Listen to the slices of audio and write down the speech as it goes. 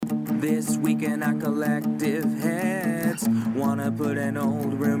This week in our collective heads, wanna put an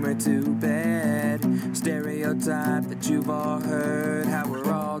old rumor to bed. Stereotype that you've all heard, how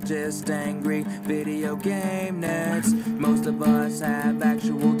we're all just angry video game nerds. Most of us have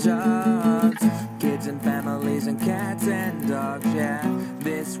actual jobs, kids and families and cats and dogs, yeah.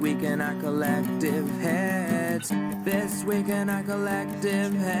 This week in our collective heads, this week in our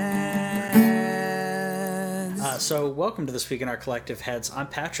collective heads. So welcome to This Week in Our Collective Heads. I'm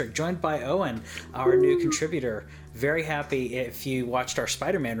Patrick, joined by Owen, our new contributor. Very happy if you watched our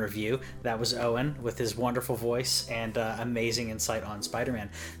Spider-Man review. That was Owen with his wonderful voice and amazing insight on Spider-Man.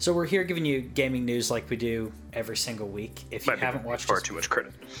 So we're here giving you gaming news like we do every single week. If you haven't watched far too much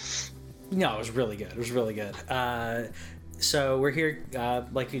credit. No, it was really good. It was really good. So we're here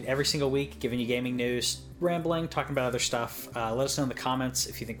like every single week giving you gaming news, rambling, talking about other stuff. Let us know in the comments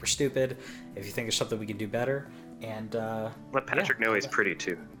if you think we're stupid, if you think there's something we can do better. And let Patrick know he's pretty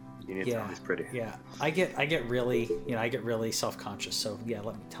too. You need to tell him he's pretty. Yeah, I get really self-conscious. So yeah,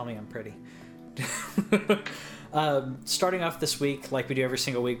 tell me I'm pretty. Starting off this week, like we do every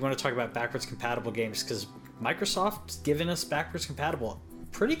single week, we want to talk about backwards compatible games because Microsoft's given us backwards compatible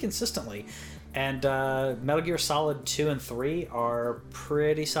pretty consistently, and Metal Gear Solid 2 and 3 are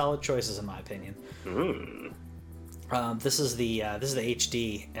pretty solid choices in my opinion. This is the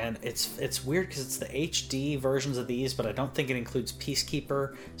HD, and it's weird because it's the HD versions of these, but I don't think it includes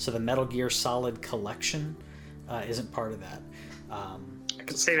Peacekeeper, so the Metal Gear Solid collection isn't part of that. I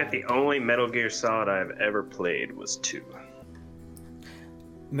can say that the only Metal Gear Solid I've ever played was 2.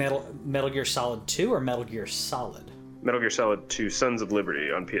 Metal Gear Solid 2 or Metal Gear Solid? Metal Gear Solid 2: Sons of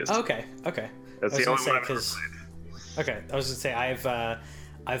Liberty on PS2. Okay. That's the only one I've ever played. Okay, I was gonna say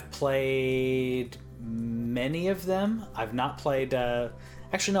I've played many of them. I've not played.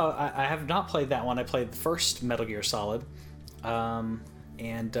 Actually, no, I have not played that one. I played the first Metal Gear Solid, but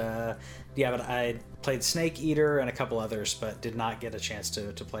I played Snake Eater and a couple others, but did not get a chance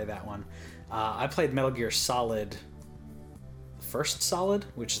to play that one. I played Metal Gear Solid, First Solid,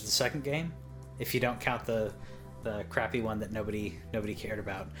 which is the second game, if you don't count the crappy one that nobody cared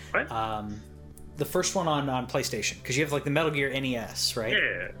about. What? The first one on PlayStation, because you have like the Metal Gear NES, right?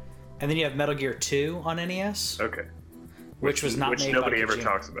 Yeah. And then you have Metal Gear 2 on NES. Okay. Which was not made by Kojima. Which nobody ever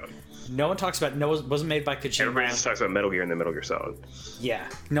talks about. No one talks about. No, wasn't made by Kojima. Everybody just talks about Metal Gear and then Metal Gear Solid. Yeah,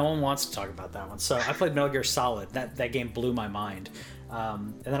 no one wants to talk about that one. So I played Metal Gear Solid. That game blew my mind.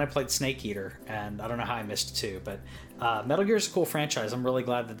 And then I played Snake Eater, and I don't know how I missed 2, but Metal Gear is a cool franchise. I'm really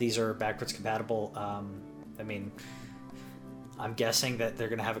glad that these are backwards compatible. I mean, I'm guessing that they're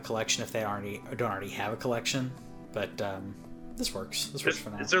going to have a collection if they don't already have a collection, but this works. This works for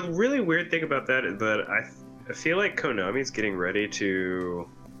now. It's a really weird thing about that is that I feel like Konami's getting ready to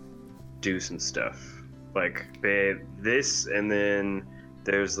do some stuff. Like this, and then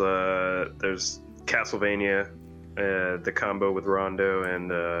there's Castlevania, the combo with Rondo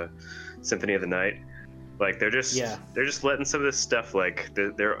and Symphony of the Night. Like they're just letting some of this stuff, like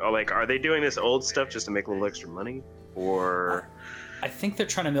they're like, are they doing this old stuff just to make a little extra money, or? I think they're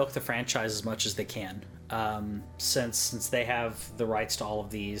trying to milk the franchise as much as they can, since they have the rights to all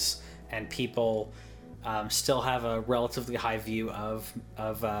of these, and people still have a relatively high view of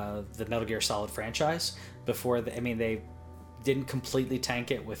the Metal Gear Solid franchise. They didn't completely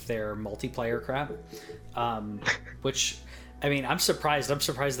tank it with their multiplayer crap, which. I mean, I'm surprised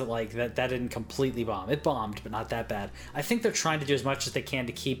that that didn't completely bomb. It bombed, but not that bad. I think they're trying to do as much as they can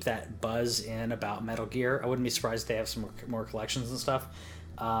to keep that buzz in about Metal Gear. I wouldn't be surprised if they have some more collections and stuff.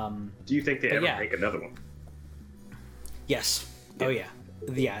 Do you think they ever make another one? Yes. Yeah. Oh, yeah.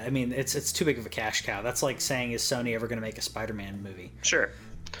 Yeah, I mean, it's too big of a cash cow. That's like saying, is Sony ever going to make a Spider-Man movie? Sure.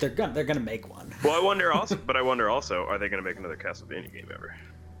 They're gonna make one. Well, I wonder also, are they going to make another Castlevania game ever?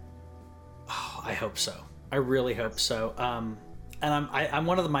 Oh, I hope so. I really hope so. And I'm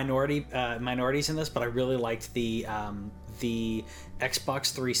one of the minorities in this, but I really liked the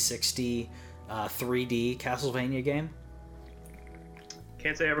Xbox 360 3D Castlevania game.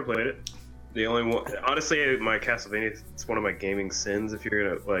 Can't say I ever played it. The only one, honestly, my Castlevania, it's one of my gaming sins. If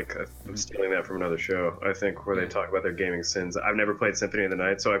you're gonna I'm stealing that from another show, I think, where they talk about their gaming sins. I've never played Symphony of the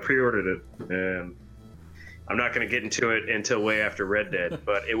Night, so I pre-ordered it, and I'm not going to get into it until way after Red Dead,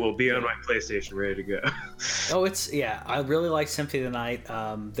 but it will be on my PlayStation ready to go. I really like Symphony of the Night.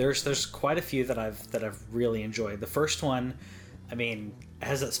 There's quite a few that I've really enjoyed. The first one, I mean,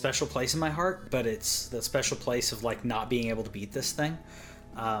 has that special place in my heart, but it's the special place of like not being able to beat this thing.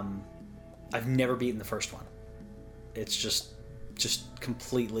 I've never beaten the first one. It's just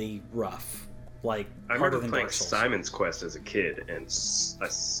completely rough. Like, I remember playing Simon's Quest as a kid, and I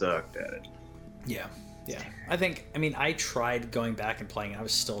sucked at it. Yeah. Yeah, I mean, I tried going back and playing it. I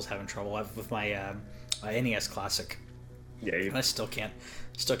was still having trouble with my NES Classic. Yeah, and I still can't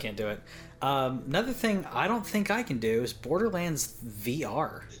do it. Another thing I don't think I can do is Borderlands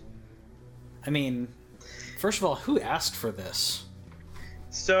VR. I mean, first of all, who asked for this?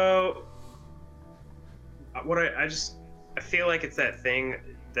 So, what I feel like it's that thing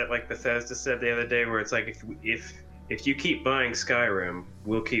that like Bethesda said the other day, where it's like if you keep buying Skyrim,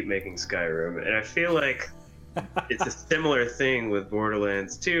 we'll keep making Skyrim, and I feel like it's a similar thing with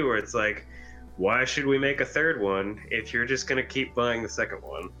Borderlands 2, where it's like, why should we make a third one if you're just gonna keep buying the second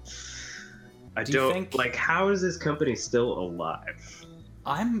one? I don't like. How is this company still alive?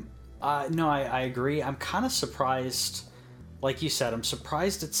 No, I agree. I'm kind of surprised. Like you said, I'm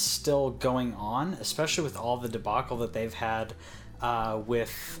surprised it's still going on, especially with all the debacle that they've had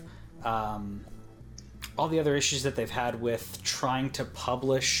with all the other issues that they've had with trying to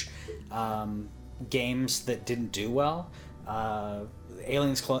publish games that didn't do well. I'm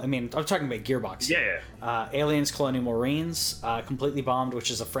talking about Gearbox. Yeah. Aliens Colonial Marines completely bombed,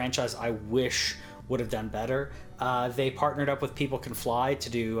 which is a franchise I wish would have done better. They partnered up with People Can Fly to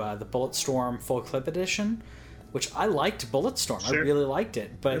do the Bulletstorm Full Clip Edition, which I liked. Bulletstorm, sure. I really liked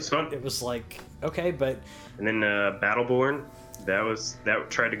it, but it was like, okay, but... And then Battleborn, that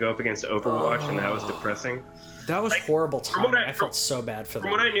tried to go up against Overwatch, and that was depressing. That was horrible timing. I felt so bad for them.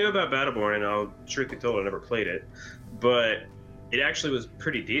 From what I knew about Battleborn, and truth be told, I never played it, but it actually was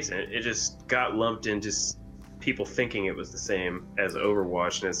pretty decent. It just got lumped in just people thinking it was the same as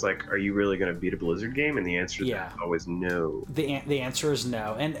Overwatch, and it's like, are you really going to beat a Blizzard game? And the answer is always no. The answer is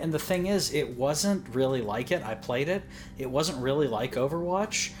no. And the thing is, it wasn't really like it. I played it. It wasn't really like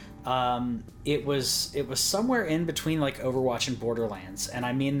Overwatch. It was somewhere in between like Overwatch and Borderlands, and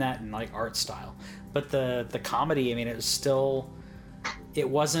I mean that in like art style. But the comedy, I mean, it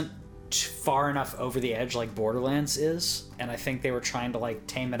wasn't far enough over the edge like Borderlands is, and I think they were trying to like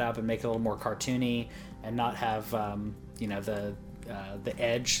tame it up and make it a little more cartoony and not have the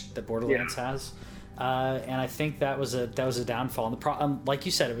edge that Borderlands has. And I think that was a downfall. And the problem, like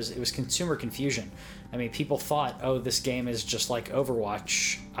you said, it was consumer confusion. I mean, people thought, oh, this game is just like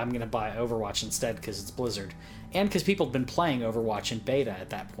Overwatch. I'm going to buy Overwatch instead because it's Blizzard, and because people had been playing Overwatch in beta at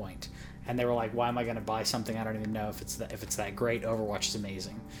that point. And they were like, why am I going to buy something I don't even know if it's that great? Overwatch is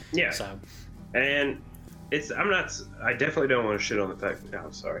amazing. Yeah. So, and I definitely don't want to shit on the fact. No,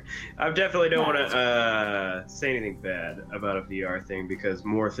 I'm sorry. I definitely don't want to say anything bad about a VR thing, because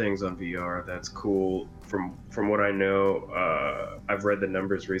more things on VR, that's cool. From what I know, I've read the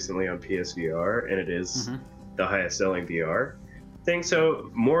numbers recently on PSVR, and it is the highest selling VR thing. So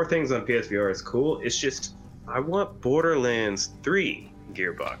more things on PSVR is cool. It's just, I want Borderlands 3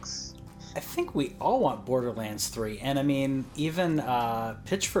 Gearbox. I think we all want Borderlands 3, and I mean, even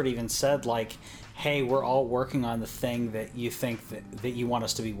Pitchford even said, like, hey, we're all working on the thing that you think that you want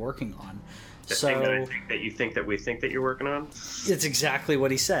us to be working on. The thing that I think that you think that we think that you're working on? It's exactly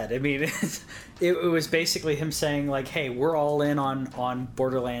what he said. I mean, it was basically him saying, like, hey, we're all in on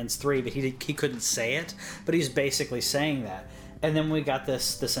Borderlands 3, but he couldn't say it, but he's basically saying that. And then we got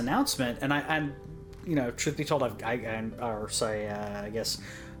this announcement, and I'm truth be told, I guess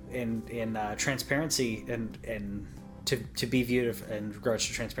in transparency and to be viewed in regards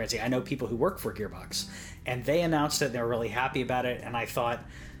to transparency, I know people who work for Gearbox, and they announced it, and they were really happy about it, and I thought,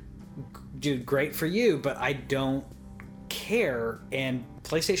 dude, great for you, but I don't care, and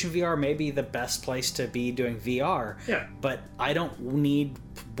PlayStation VR may be the best place to be doing VR, but I don't need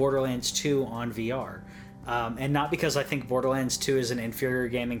Borderlands 2 on VR, and not because I think Borderlands 2 is an inferior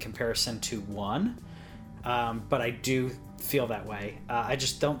game in comparison to 1, but I do feel that way. I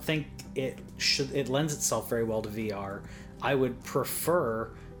just don't think it lends itself very well to VR. I would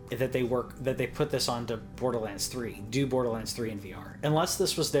prefer that they put this onto Borderlands 3. Do Borderlands 3 in VR. Unless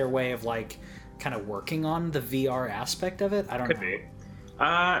this was their way of like kind of working on the VR aspect of it. I don't know. Could be.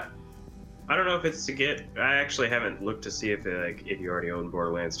 I don't know if it's to get. I actually haven't looked to see if you already own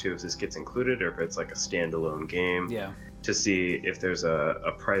Borderlands 2, if this gets included, or if it's like a standalone game. Yeah. To see if there's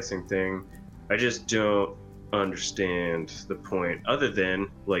a pricing thing. I just don't understand the point, other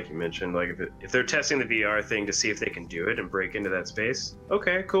than, like you mentioned, like if they're testing the VR thing to see if they can do it and break into that space,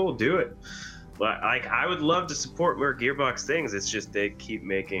 okay, cool, do it. But like, I would love to support more Gearbox things. It's just they keep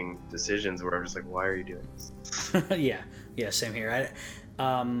making decisions where I'm just like, why are you doing this? yeah, same here.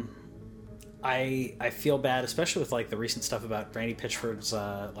 I feel bad, especially with like the recent stuff about Randy Pitchford's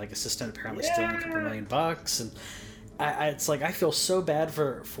like assistant apparently stealing a couple $1 million, and it's like I feel so bad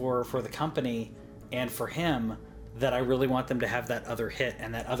for the company and for him that I really want them to have that other hit,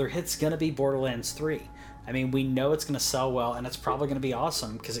 and that other hit's gonna be Borderlands 3. I mean, we know it's going to sell well, and it's probably going to be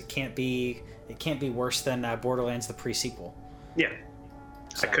awesome because it can't be worse than Borderlands the pre-sequel. Yeah,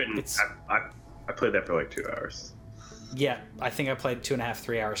 So I couldn't. I played that for like 2 hours. Yeah, I think I played 2.5,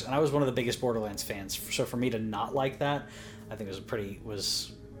 3 hours, and I was one of the biggest Borderlands fans. So for me to not like that, I think was pretty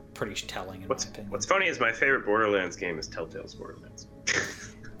telling in my opinion. What's funny is my favorite Borderlands game is Telltale's Borderlands.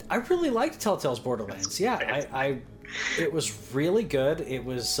 I really liked Telltale's Borderlands. Yeah, it was really good. It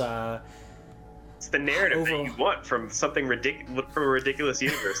was. It's the narrative that you want from something ridiculous, from a ridiculous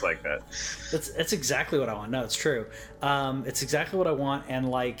universe like that. That's exactly what I want. No, it's true. It's exactly what I want. And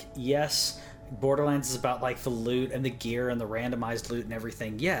like, yes, Borderlands is about like the loot and the gear and the randomized loot and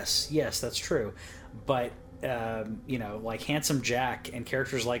everything. Yes, that's true. But like Handsome Jack and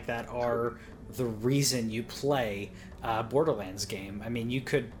characters like that are the reason you play Borderlands game. I mean, you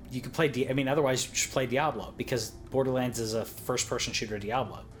could play. Otherwise you should play Diablo because Borderlands is a first-person shooter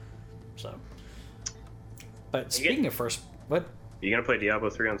Diablo. So, but speaking of what? Are you gonna play Diablo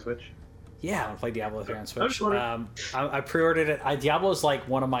 3 on Switch? Yeah, I want to play Diablo 3 on Switch. I pre-ordered it. Diablo is like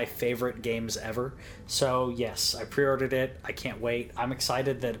one of my favorite games ever. So yes, I pre-ordered it. I can't wait. I'm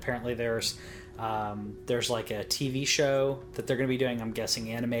excited that apparently there's like a TV show that they're going to be doing. I'm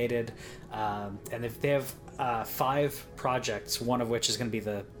guessing animated, and they have 5 projects. One of which is going to be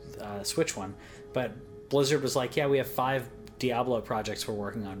the Switch one. But Blizzard was like, "Yeah, we have 5 Diablo projects we're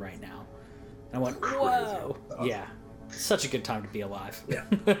working on right now." And I went, "Whoa, awesome. Yeah." Such a good time to be alive. Yeah.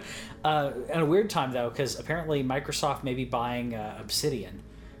 And a weird time, though, because apparently Microsoft may be buying Obsidian,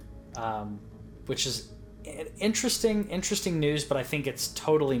 which is interesting news, but I think it's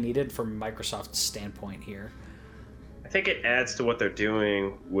totally needed from Microsoft's standpoint here. I think it adds to what they're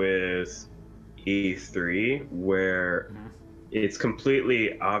doing with E3, where it's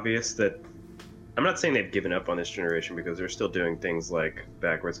completely obvious that I'm not saying they've given up on this generation because they're still doing things like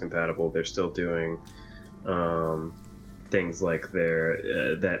backwards compatible. They're still doing things like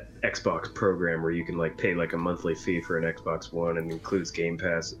their that Xbox program where you can like pay like a monthly fee for an Xbox One and includes Game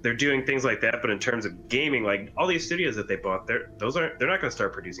Pass. They're doing things like that, but in terms of gaming, like all these studios that they bought, they're not going to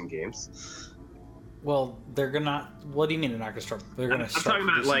start producing games. Well, they're gonna. What do you mean they're not going to start? They're going to. I'm talking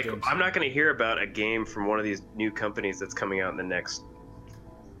about like games. I'm not going to hear about a game from one of these new companies that's coming out in the next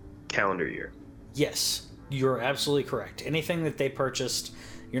calendar year. Yes, you're absolutely correct. Anything that they purchased.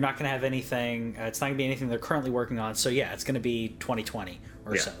 You're not going to have anything. It's not going to be anything they're currently working on. So yeah, it's going to be 2020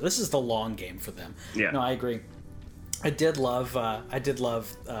 or so. This is the long game for them. Yeah. No, I agree. I did love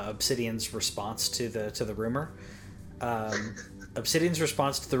Obsidian's response to the rumor. Obsidian's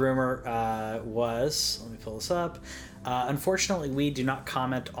response to the rumor was, let me pull this up. Unfortunately, we do not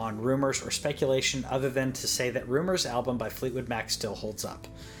comment on rumors or speculation other than to say that Rumors album by Fleetwood Mac still holds up.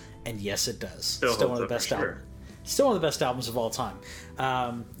 And yes, it does. Still one of the best albums. Still one of the best albums of all time.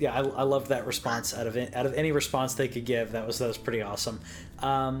 I loved that response. Out of any response they could give, that was pretty awesome.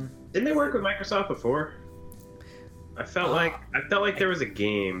 Didn't they work with Microsoft before? I felt like there was a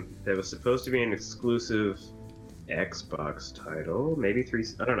game that was supposed to be an exclusive Xbox title, maybe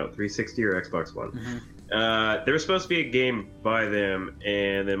 360 or Xbox One. Mm-hmm. There was supposed to be a game by them,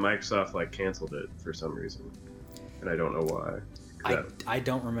 and then Microsoft like canceled it for some reason, and I don't know why. I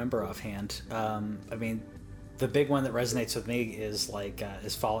don't remember offhand. The big one that resonates with me is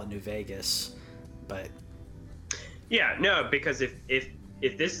Fallout New Vegas, but yeah, no, because if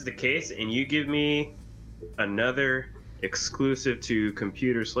this is the case and you give me another exclusive to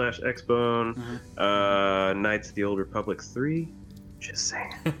computer / Xbone, Knights of the Old Republic 3, just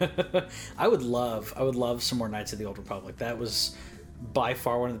saying. I would love some more Knights of the Old Republic. That was by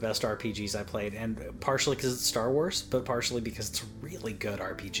far one of the best RPGs I played, and partially because it's Star Wars, but partially because it's a really good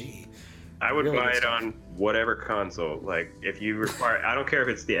RPG. I would buy it on whatever console. Like, if you require, I don't care if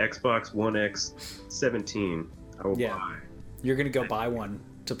it's the Xbox One X 17. I will buy. You're gonna go buy one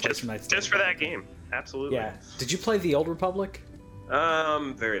to play some Knights. Just for that game, absolutely. Yeah. Did you play the Old Republic?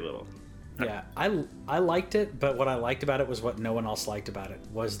 Very little. Yeah, I liked it, but what I liked about it was what no one else liked about it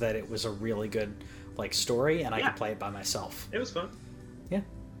was that it was a really good story, and I could play it by myself. It was fun. Yeah,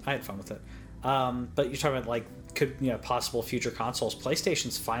 I had fun with it. But you're talking about possible future consoles.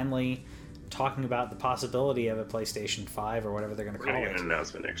 PlayStation's finally talking about the possibility of a PlayStation 5 or whatever they're going to call it. We're going to get an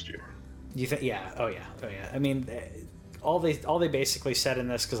announcement next year. You think? Yeah. Oh yeah. I mean, all they basically said in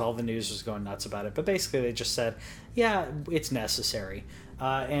this, because all the news was going nuts about it, but basically they just said, yeah, it's necessary,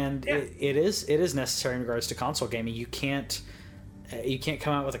 and it is necessary in regards to console gaming. You can't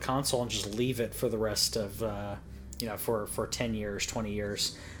come out with a console and just leave it for the rest of for 10 years, 20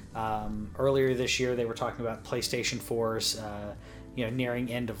 years. Earlier this year, they were talking about PlayStation 4's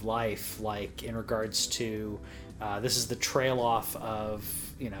nearing end of life, like in regards to this is the trail off of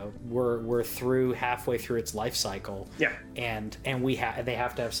we're through halfway through its life cycle. Yeah. And they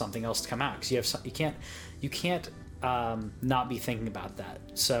have to have something else to come out, because you can't not be thinking about that.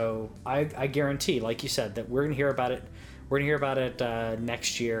 So I guarantee, like you said, that we're gonna hear about it. We're gonna hear about it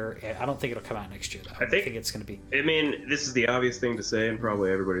next year. I don't think it'll come out next year, though. I think it's gonna be. I mean, this is the obvious thing to say, and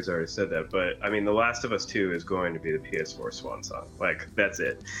probably everybody's already said that. But I mean, The Last of Us 2 is going to be the PS4 swan song. Like, that's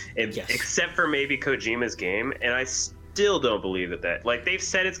it. Yes. Except for maybe Kojima's game, and I still don't believe that. Like, they've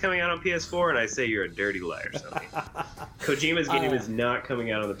said it's coming out on PS4, and I say you're a dirty liar, Sony. Kojima's game is not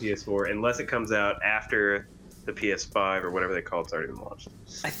coming out on the PS4 unless it comes out after the PS5 or whatever they call it's already been launched.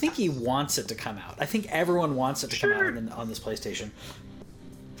 I think he wants it to come out. I think everyone wants it to come out on this PlayStation.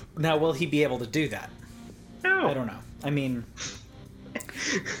 Now, will he be able to do that? No. I don't know. I mean,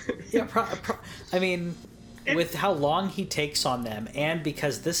 yeah. I mean, with how long he takes on them, and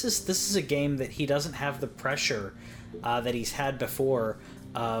because this is a game that he doesn't have the pressure that he's had before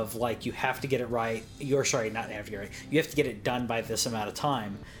of, like, you have to get it right. You have to get it right. You have to get it done by this amount of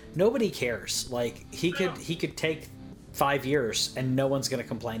time. Nobody cares. Like, he could take 5 years and no one's going to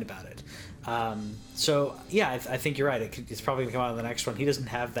complain about it. So yeah, I think you're right. It's probably going to come out in the next one. He doesn't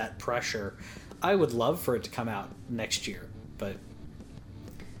have that pressure. I would love for it to come out next year, but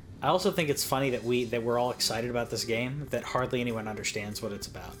I also think it's funny that we're all excited about this game, that hardly anyone understands what it's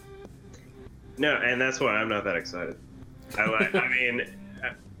about. No, and that's why I'm not that excited. I mean,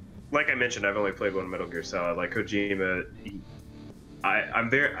 like I mentioned, I've only played one Metal Gear Solid. Like, Kojima,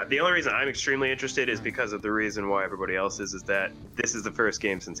 the only reason I'm extremely interested is because of the reason why everybody else is that this is the first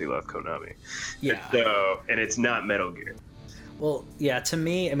game since he left Konami. Yeah. And it's not Metal Gear. Well, yeah, to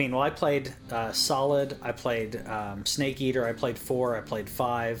me, I mean, I played Solid, I played Snake Eater, I played 4, I played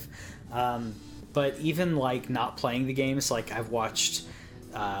 5. But even, like, not playing the games, like, I've watched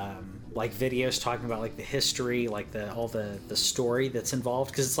like videos talking about, like, the history, like all the story that's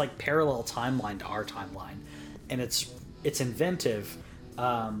involved, because it's like parallel timeline to our timeline, and it's inventive.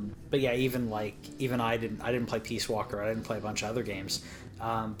 But yeah, even I didn't play Peace Walker. I didn't play a bunch of other games.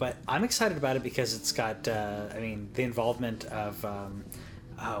 But I'm excited about it because it's got, I mean, the involvement of,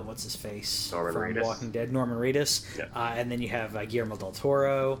 what's his face? Norman from Reedus. Walking Dead, Norman Reedus. Yeah. And then you have Guillermo del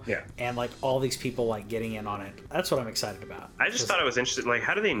Toro. Yeah. And, like, all these people, like, getting in on it. That's what I'm excited about. I just thought it was interesting. Like,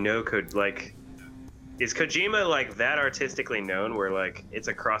 how do they know is Kojima, like, that artistically known where, like, it's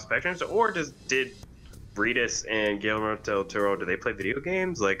a cross spectrum? Or did Reedus and Guillermo del Toro, do they play video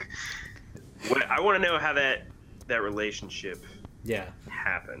games? Like, I want to know how that relationship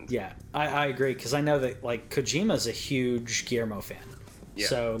happened. Yeah, I agree, because I know that, like, Kojima's a huge Guillermo fan. Yeah.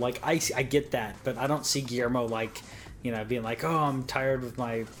 So, like, I get that, but I don't see Guillermo, like, being like, oh, I'm tired with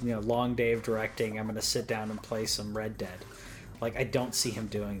my, long day of directing, I'm going to sit down and play some Red Dead. Like, I don't see him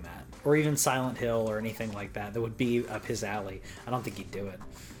doing that. Or even Silent Hill or anything like that. That would be up his alley. I don't think he'd do it.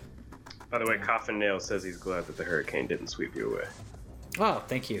 By the way, Coffin Nail says he's glad that the hurricane didn't sweep you away. Oh,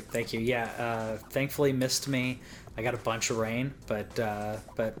 thank you. Yeah, thankfully missed me. I got a bunch of rain, but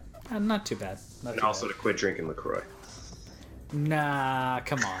not too bad. And also to quit drinking LaCroix. Nah,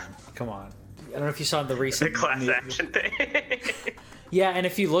 come on. I don't know if you saw the recent... The class action thing. Yeah, and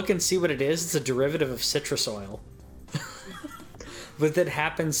if you look and see what it is, it's a derivative of citrus oil. But that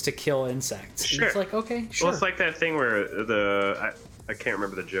happens to kill insects. Sure. It's like, okay, sure. Well, it's like that thing where I can't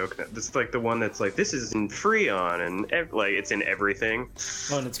remember the joke. This is like the one that's like, this is in Freon, and like it's in everything.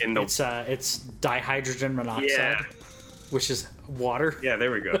 Oh, and it's dihydrogen monoxide, which is water. Yeah,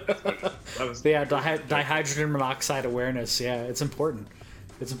 there we go. Dihydrogen monoxide awareness. Yeah, it's important.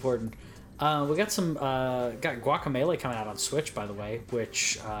 It's important. We got Guacamelee coming out on Switch, by the way,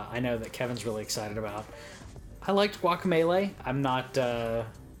 which I know that Kevin's really excited about. I liked Guacamelee. I'm not.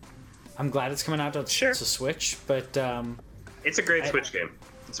 I'm glad it's coming out to Switch, but. It's a great Switch game.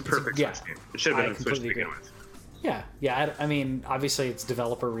 It's a perfect Switch game. It should have been on Switch to begin with. Yeah. I mean, obviously, it's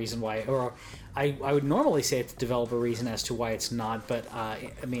developer reason why, or I would normally say it's developer reason as to why it's not, but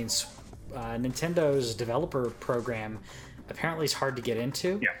I mean, Nintendo's developer program apparently is hard to get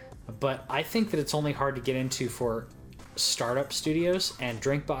into. Yeah. But I think that it's only hard to get into for startup studios, and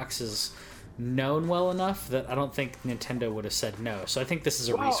Drinkbox is known well enough that I don't think Nintendo would have said no. So I think this is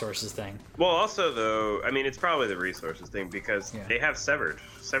a resources thing. Well, also though, I mean, it's probably the resources thing because they have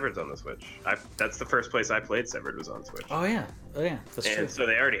Severed's on the Switch. That's the first place I played Severed was on Switch. Oh yeah, that's true. And so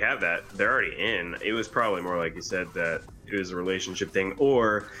they already have that. They're already in. It was probably more like you said that it was a relationship thing,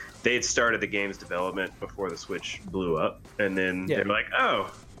 or they had started the game's development before the Switch blew up, and then they're like,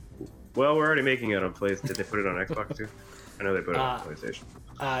 oh, well, we're already making it on PlayStation. Did they put it on Xbox too? I know they put it on PlayStation.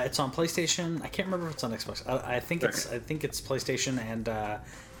 It's on PlayStation. I can't remember if it's on Xbox. I think it's PlayStation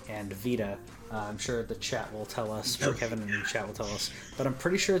and Vita. I'm sure the chat will tell us. Sure, Kevin in the chat will tell us. But I'm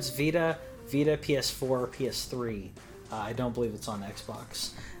pretty sure it's Vita, PS4, PS3. I don't believe it's on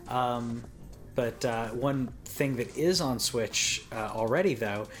Xbox. But one thing that is on Switch already,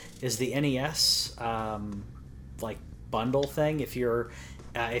 though, is the NES like bundle thing. If you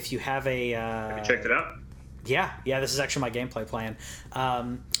have a have you checked it out? Yeah, this is actually my gameplay plan.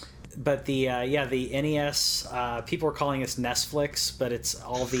 But the NES, people were calling it Netflix, but it's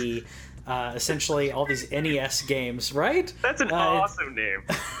all the essentially all these NES games, right? That's an awesome name.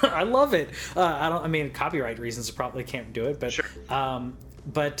 I love it. I mean, copyright reasons probably can't do it, but sure.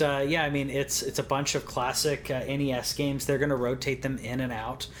 Yeah, I mean, it's a bunch of classic NES games. They're going to rotate them in and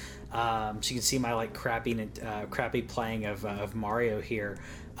out. So you can see my like crappy playing of Mario here.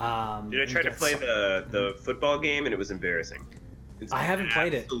 Dude, I tried to play the football game and it was embarrassing. I haven't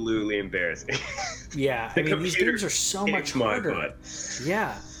played it. Absolutely embarrassing. Yeah, I mean, these games are so much harder.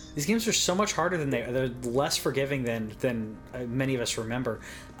 Yeah, these games are so much harder than they're less forgiving than many of us remember.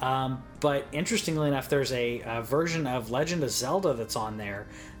 But interestingly enough, there's a version of Legend of Zelda that's on there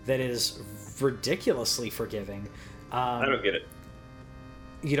that is ridiculously forgiving. I don't get it.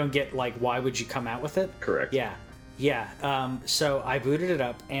 You don't get, like, why would you come out with it? Correct. Yeah. So I booted it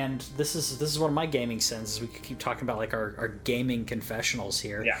up, and this is one of my gaming sins. We could keep talking about like our gaming confessionals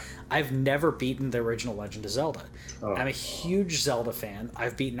here. Yeah. I've never beaten the original Legend of Zelda. Oh. I'm a huge Zelda fan.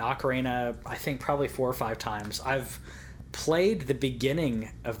 I've beaten Ocarina, I think, probably 4 or 5 times. I've played the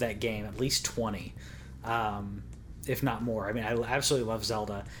beginning of that game at least 20, if not more. I mean, I absolutely love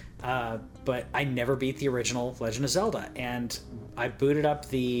Zelda. But I never beat the original Legend of Zelda, and I booted up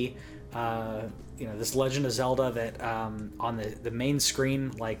the this Legend of Zelda that on the main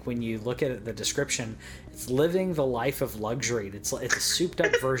screen, like when you look at the description, it's living the life of luxury. It's a souped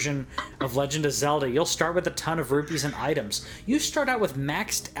up version of Legend of Zelda. You'll start with a ton of rupees and items. You start out with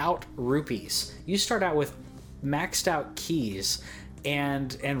maxed out rupees. You start out with maxed out keys.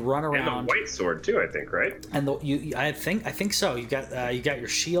 And run around. And the white sword too, I think, right? And I think so. You got your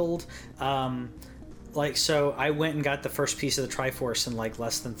shield. So I went and got the first piece of the Triforce in like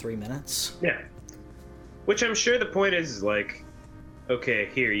less than 3 minutes. Yeah. Which I'm sure the point is like, okay,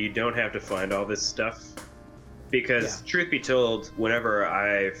 here, you don't have to find all this stuff. Because truth be told, whenever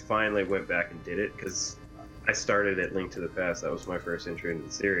I finally went back and did it, because I started at Link to the Past, that was my first entry into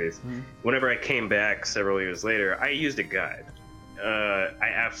the series. Mm-hmm. Whenever I came back several years later, I used a guide.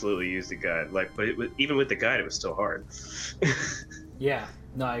 I absolutely used a guide, but even with the guide, it was still hard. Yeah,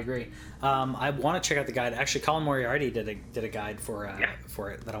 no, I agree. I want to check out the guide. Actually, Colin Moriarty did a guide for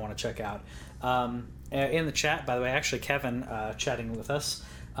it that I want to check out. In the chat, by the way, actually, Kevin chatting with us,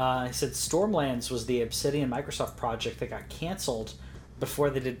 he said Stormlands was the Obsidian Microsoft project that got canceled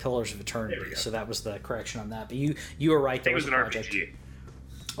before they did Pillars of Eternity. So that was the correction on that. But you were right. There was a project. RPG.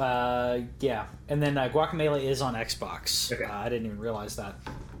 Yeah, and then Guacamelee is on Xbox. Okay. I didn't even realize that.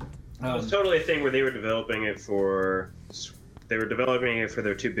 It was totally a thing where they were developing it for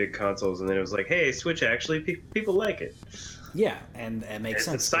their 2 big consoles, and then it was like, hey, Switch, actually, people like it. Yeah, and it makes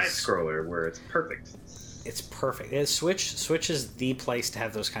sense. It's a side scroller where it's perfect. It's perfect. Switch is the place to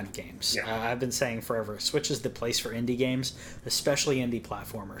have those kind of games. Yeah. I've been saying forever, Switch is the place for indie games, especially indie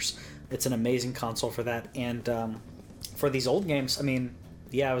platformers. It's an amazing console for that, and for these old games, I mean,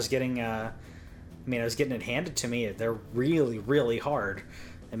 yeah, I was getting it handed to me. They're really, really hard.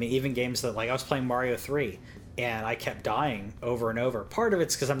 I mean, even games that, like, I was playing Mario 3, and I kept dying over and over. Part of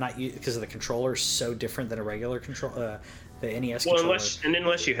it's because because the controller is so different than a regular control, the NES controller.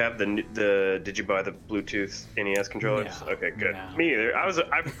 Unless you have did you buy the Bluetooth NES controllers? No, okay, good. No. Me either.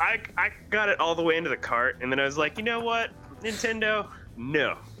 I got it all the way into the cart, and then I was like, you know what, Nintendo,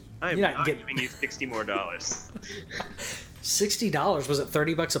 no, I'm not giving you $60 more. $60? Was it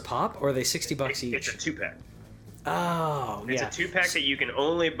 $30 a pop, or are they $60 each? It's a 2-pack. Oh, yeah. It's a 2-pack that you can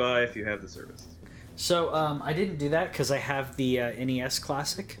only buy if you have the service. So I didn't do that because I have the NES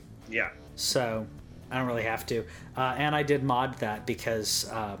Classic. Yeah. So I don't really have to. And I did mod that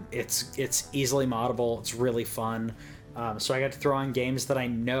because it's easily moddable. It's really fun. So I got to throw on games that I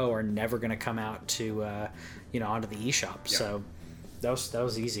know are never going to come out to onto the eShop. Yeah. So that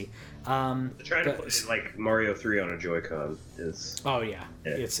was easy. Trying to put like Mario 3 on a Joy-Con is... Oh, yeah.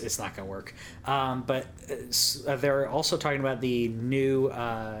 It's not going to work. But they're also talking about the new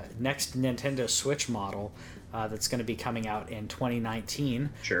next Nintendo Switch model that's going to be coming out in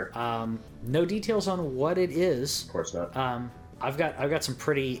 2019. Sure. No details on what it is. Of course not. I've got some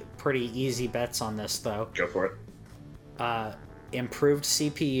pretty easy bets on this, though. Go for it. Improved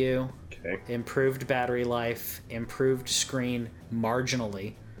CPU, Okay. Improved battery life, improved screen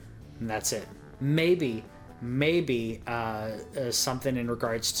marginally, and that's it. Maybe something in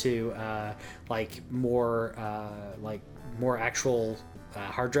regards to like more actual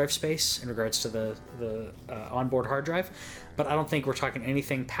hard drive space in regards to the onboard hard drive, but I don't think we're talking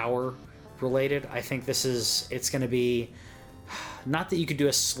anything power related. I think it's going to be, not that you could do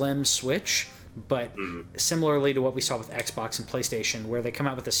a slim switch, but similarly to what we saw with Xbox and PlayStation, where they come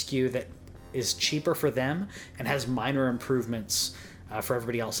out with a SKU that is cheaper for them and has minor improvements for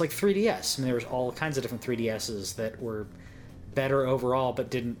everybody else, like 3DS. I mean, there was all kinds of different 3DSs that were better overall, but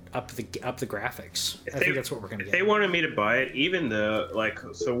didn't up the graphics. I think that's what we're gonna get. If they wanted me to buy it, even the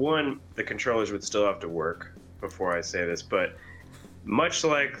the controllers would still have to work before I say this, but much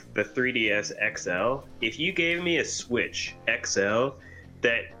like the 3DS XL, if you gave me a Switch XL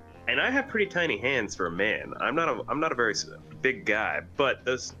and I have pretty tiny hands for a man. I'm not a very big guy, but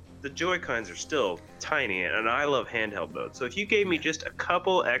the Joy-Cons are still tiny, and I love handheld mode. So if you gave me just a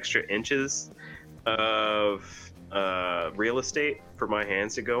couple extra inches of real estate for my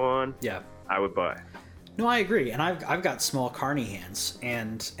hands to go on, I would buy. No, I agree, and I've got small carny hands,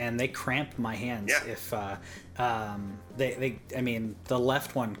 and they cramp my hands if I mean, the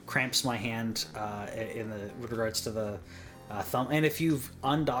left one cramps my hand with regards to the thumb. And if you've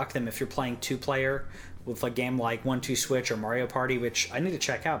undocked them, if you're playing 2-player with a game like 1-2 Switch or Mario Party, which I need to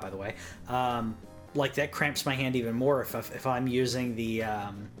check out, by the way, like that cramps my hand even more if I'm using the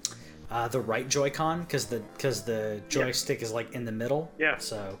right Joy-Con, because the joystick is like in the middle. Yeah.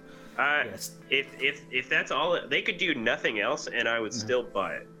 So. If that's all, they could do nothing else, and I would still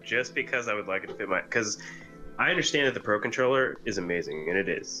buy it just because I would like it to fit because I understand that the Pro Controller is amazing, and it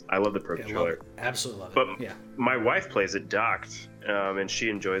is. I love the Pro Controller. Absolutely love it. But my wife plays it docked, and she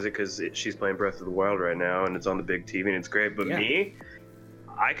enjoys it because she's playing Breath of the Wild right now, and it's on the big TV, and it's great. But me,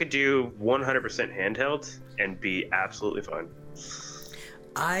 I could do 100% handheld and be absolutely fine.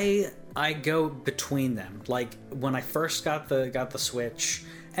 I go between them. Like when I first got the Switch,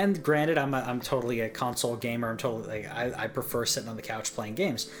 and granted, I'm totally a console gamer. I'm totally I prefer sitting on the couch playing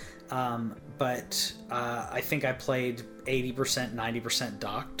games. But I think I played 80%, 90%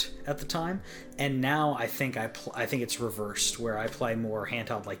 docked at the time, and now I think it's reversed, where I play more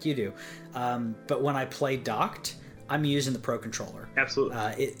handheld like you do. But when I play docked, I'm using the Pro Controller. Absolutely.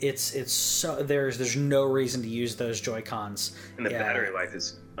 It's so there's no reason to use those Joy-Cons. And the battery life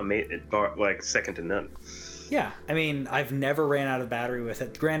is amazing, like second to none. Yeah, I mean, I've never ran out of battery with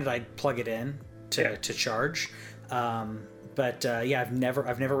it. Granted, I plug it in to charge. But I've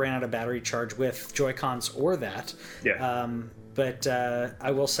never ran out of battery charge with Joy-Cons or that. Yeah. But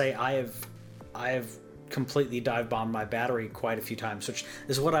I will say I have completely dive bombed my battery quite a few times, which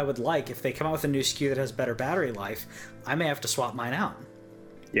is what I would like. If they come out with a new SKU that has better battery life, I may have to swap mine out.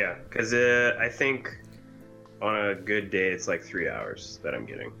 Yeah, because I think on a good day it's like 3 hours that I'm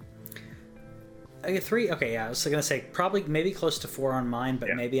getting. I get 3. Okay, yeah, I was gonna say probably maybe close to 4 on mine,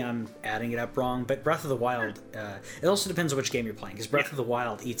 but maybe I'm adding it up wrong. But Breath of the Wild, it also depends on which game you're playing, because Breath of the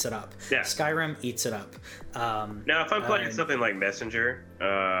Wild eats it up. Yeah. Skyrim eats it up. Now, if I'm playing something like Messenger,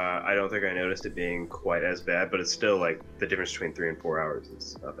 I don't think I noticed it being quite as bad, but it's still like the difference between 3 and 4 hours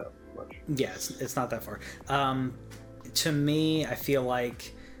is not that much. Yeah, it's not that far. To me, I feel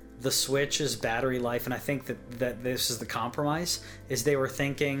like the Switch's battery life, and I think that this is the compromise, is they were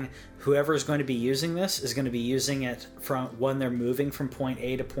thinking whoever is going to be using this is going to be using it from when they're moving from point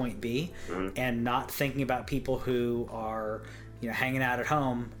A to point B, and not thinking about people who are, hanging out at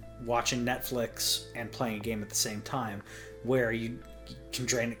home watching Netflix and playing a game at the same time, where you can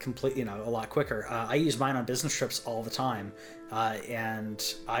drain it completely, a lot quicker. I use mine on business trips all the time, and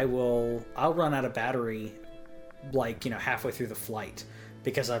I'll run out of battery like halfway through the flight,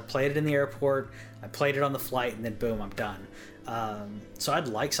 because I played it in the airport, I played it on the flight, and then boom, I'm done. So I'd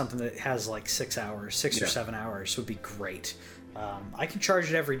like something that has like 6 hours, or 7 hours would be great. I can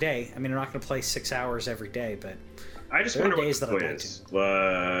charge it every day. I mean, I'm not going to play 6 hours every day, but I just wonder what the point is.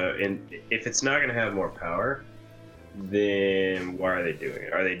 And if it's not going to have more power, then why are they doing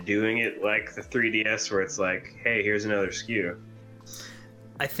it? Are they doing it like the 3DS, where it's like, hey, here's another SKU?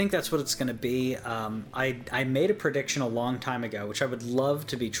 I think that's what it's going to be. I made a prediction a long time ago, which I would love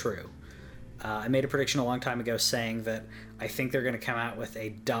to be true. I made a prediction a long time ago saying that I think they're going to come out with a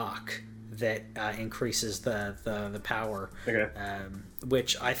dock that increases the power,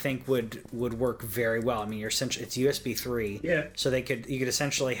 which I think would work very well. I mean, it's USB 3, so you could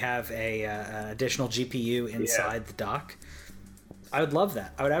essentially have an additional GPU inside the dock. I would love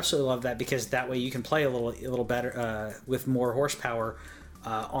that. I would absolutely love that, because that way you can play a little better with more horsepower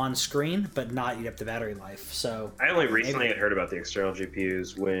on screen, but not eat up the battery life. So I only recently had heard about the external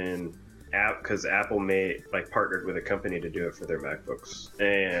GPUs when because Apple made partnered with a company to do it for their MacBooks,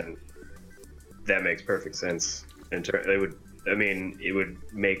 and that makes perfect sense. It would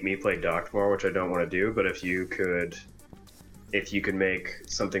make me play docked more, which I don't want to do. But if you could make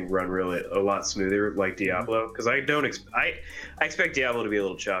something run really a lot smoother, like Diablo, because I expect Diablo to be a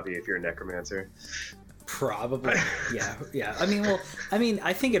little choppy if you're a necromancer. Probably, yeah.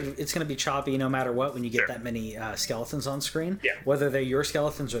 I think it's going to be choppy no matter what when you get that many skeletons on screen. Yeah. Whether they're your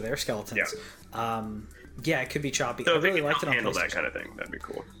skeletons or their skeletons. Yeah. It could be choppy. So I if they really can liked it on handle PlayStation. that kind of thing, that'd be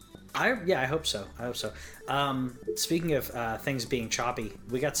cool. I hope so. Speaking of things being choppy,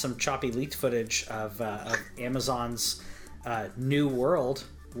 we got some choppy leaked footage of Amazon's New World,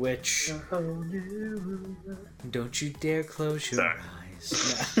 which don't you dare close your eyes.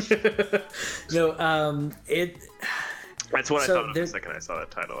 No, That's what I thought of the second I saw that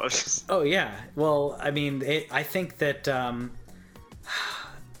title. I was just... Oh yeah. Well, I think that I'm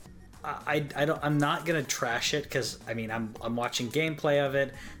not gonna trash it because I'm watching gameplay of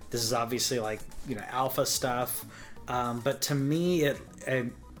it. This is obviously alpha stuff, but to me it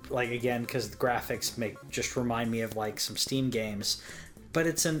again, because the graphics just remind me of some Steam games, but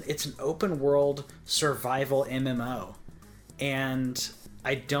it's an open world survival MMO, and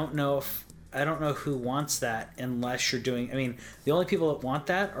I don't know who wants that unless you're doing. The only people that want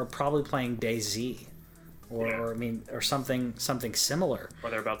that are probably playing DayZ, or something similar. Or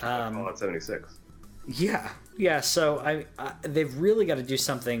they're about to play Fallout 76. Yeah. So they've really got to do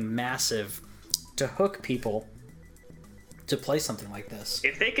something massive to hook people to play something like this.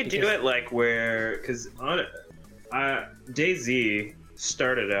 If they could do it because DayZ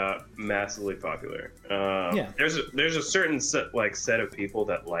started out massively popular. There's a certain set of people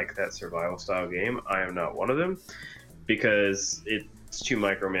that like that survival style game. I am not one of them because it's too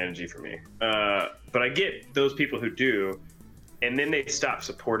micromanagey for me. But I get those people who do, and then they stop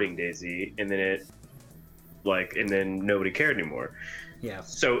supporting DayZ, and then nobody cared anymore. Yeah.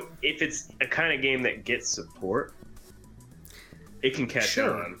 So if it's a kind of game that gets support, it can catch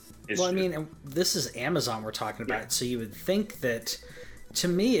on. This is Amazon we're talking about, so you would think that. To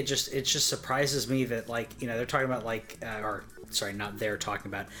me, it just surprises me that they're talking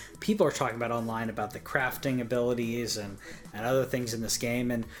about people are talking about online about the crafting abilities and other things in this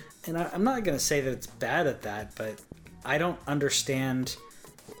game, and I'm not going to say that it's bad at that, but I don't understand.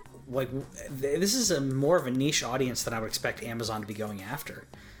 This is more of a niche audience than I would expect Amazon to be going after.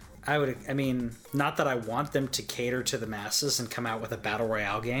 Not that I want them to cater to the masses and come out with a battle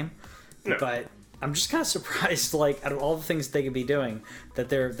royale game, but I'm just kind of surprised, out of all the things they could be doing, that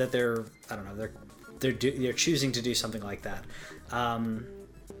they're I don't know, they're choosing to do something like that. I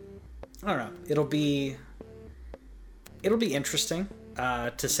don't know. It'll be interesting,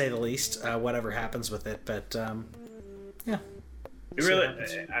 to say the least. Whatever happens with it, but yeah.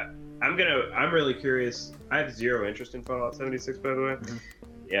 I'm really curious. I have zero interest in Fallout 76, by the way. Mm-hmm.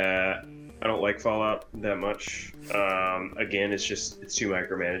 Yeah, I don't like Fallout that much. Again, it's too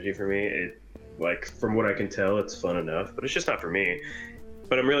micromanaging for me. From what I can tell, it's fun enough, but it's just not for me.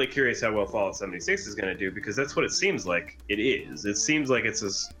 But I'm really curious how well Fallout 76 is going to do, because that's what it seems like it is. It seems like it's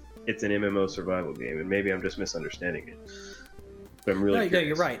an MMO survival game, and maybe I'm just misunderstanding it. But I'm really curious. No,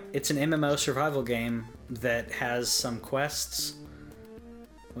 you're right. It's an MMO survival game that has some quests,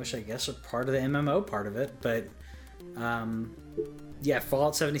 which I guess are part of the MMO part of it, but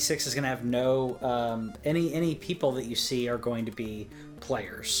Fallout 76 is going to have no any people that you see are going to be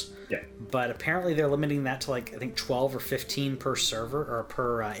players. Yeah. But apparently they're limiting that to I think 12 or 15 per server or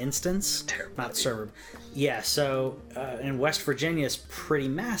per instance. Terrible. Not server. Yeah, so in West Virginia is pretty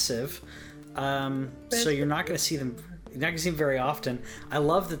massive. So you're not going to see them. You're not going to see them very often. I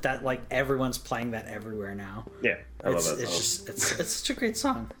love that everyone's playing that everywhere now. Yeah, I love that song. It's such a great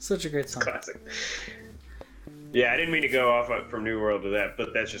song. Such a great song. Classic. Yeah, I didn't mean to go off from New World to that,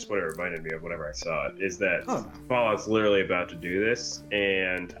 but that's just what it reminded me of whenever I saw it, is that Fallout's literally about to do this,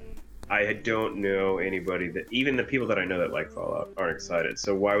 and I don't know anybody that, even the people that I know that like Fallout, aren't excited.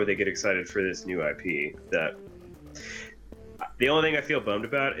 So why would they get excited for this new IP? That the only thing I feel bummed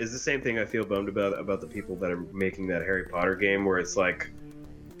about is the same thing I feel bummed about the people that are making that Harry Potter game, where it's I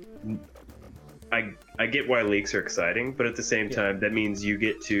get why leaks are exciting, but at the same time, that means you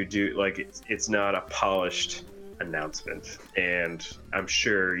get to do it's not a polished announcement, and I'm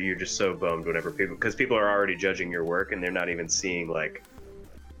sure you're just so bummed whenever people are already judging your work and they're not even seeing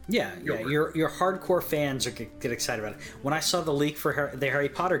your hardcore fans get excited about it. When I saw the leak for the Harry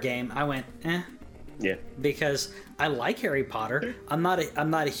Potter game, I went because I like Harry Potter. I'm not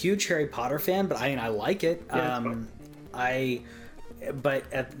a huge Harry Potter fan, but I like it.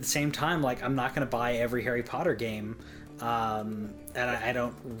 But at the same time, I'm not going to buy every Harry Potter game. And I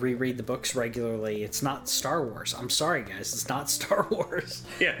don't reread the books regularly. It's not Star Wars. I'm sorry, guys. It's not Star Wars.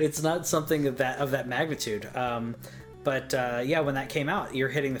 Yeah. It's not something of that magnitude. But when that came out, you're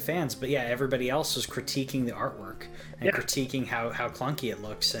hitting the fans. But yeah, everybody else was critiquing the artwork and critiquing how clunky it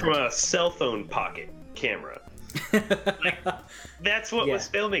looks. And... From a cell phone pocket camera. Like, that's what was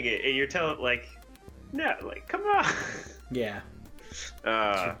filming it. And you're telling, like, no, like, come on. Yeah.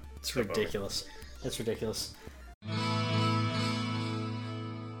 It's ridiculous. It's ridiculous.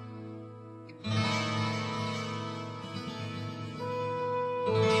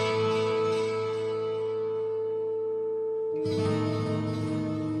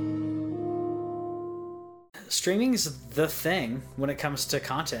 Streaming is the thing when it comes to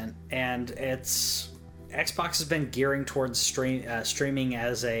content, and Xbox has been gearing towards streaming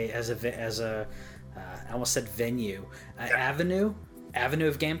as a I almost said venue, avenue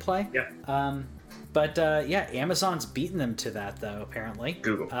of gameplay. Yeah. But Amazon's beaten them to that, though, apparently.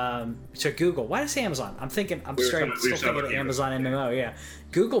 Google. So Google. Why did I say Amazon? I'm still thinking of Amazon MMO, yeah.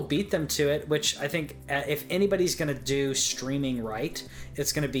 Google beat them to it, which I think if anybody's going to do streaming right,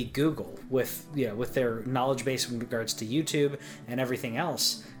 it's going to be Google with their knowledge base in regards to YouTube and everything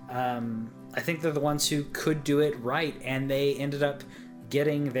else. I think they're the ones who could do it right, and they ended up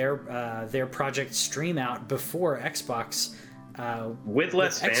getting their Project Stream out before Xbox. With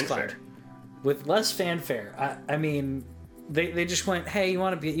less fanfare. With less fanfare. I mean, they just went, hey, you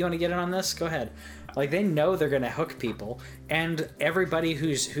want to get in on this? Go ahead. Like, they know they're going to hook people, and everybody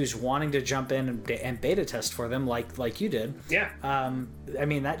who's wanting to jump in and beta test for them, like you did. Yeah. I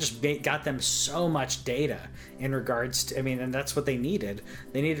mean, that just got them so much data in regards to. I mean, and that's what they needed.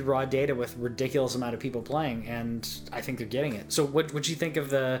 They needed raw data with ridiculous amount of people playing, and I think they're getting it. So, what'd you think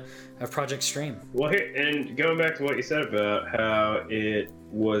of Project Stream? Well, here, and going back to what you said about how it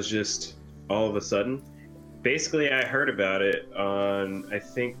was just all of a sudden. Basically, I heard about it on, I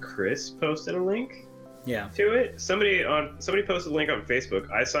think Chris posted a link to it. Somebody posted a link on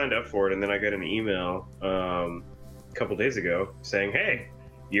Facebook. I signed up for it, and then I got an email a couple days ago saying, hey,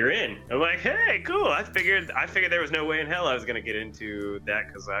 you're in. I'm like, hey, cool. I figured there was no way in hell I was going to get into that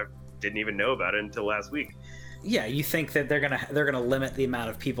because I didn't even know about it until last week. Yeah, you think that they're gonna limit the amount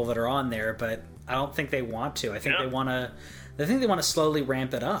of people that are on there, but I don't think they want to. I think they want to slowly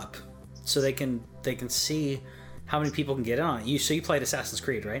ramp it up. So they can see how many people can get in on it. So you played Assassin's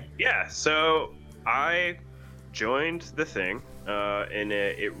Creed, right? Yeah. So I joined the thing, and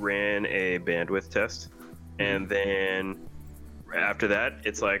it ran a bandwidth test, and then after that,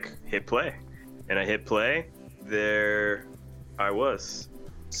 it's like hit play, and I hit play. There, I was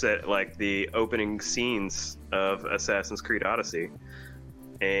set like the opening scenes of Assassin's Creed Odyssey,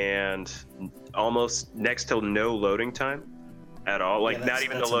 and almost next to no loading time. At all, like not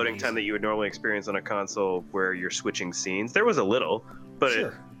even the loading time that you would normally experience on a console where you're switching scenes. There was a little, but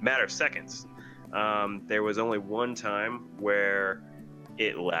a matter of seconds. There was only one time where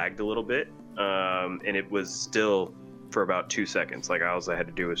it lagged a little bit, and it was still for about 2 seconds. Like all I had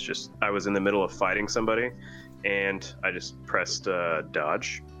to do was I was in the middle of fighting somebody, and I just pressed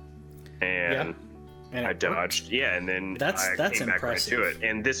dodge, and I dodged. Yeah, and then I came back right to it.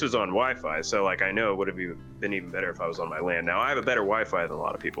 And this was on Wi-Fi, so like I know it would have been even better if I was on my LAN. Now I have a better Wi-Fi than a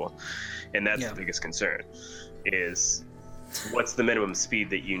lot of people, and that's the biggest concern. Is what's the minimum speed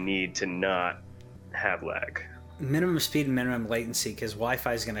that you need to not have lag? Minimum speed and minimum latency, because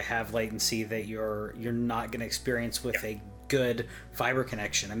Wi-Fi is going to have latency that you're not going to experience with a good fiber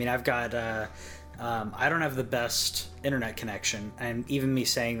connection. I mean, I've got. I don't have the best internet connection, and even me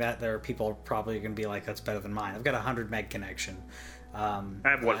saying that, there are people probably going to be like, that's better than mine. I've got a 100 meg connection. I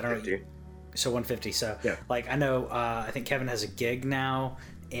have 150. So 150. So, like, I know, I think Kevin has a gig now,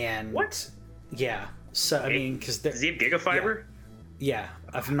 and... What? Yeah. So, I mean, because... Does he have Gigafiber? Yeah,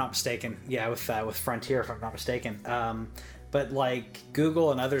 if I'm not mistaken. Yeah, with Frontier, if I'm not mistaken. But, like,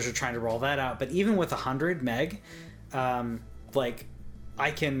 Google and others are trying to roll that out. But even with 100 meg, like... I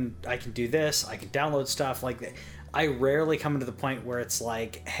can do this. I can download stuff. Like, I rarely come to the point where it's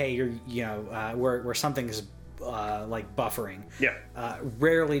like, hey, where something is like buffering. Yeah.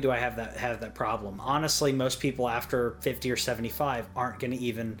 Rarely do I have that problem. Honestly, most people after 50 or 75 aren't going to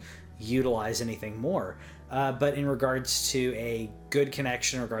even utilize anything more. But in regards to a good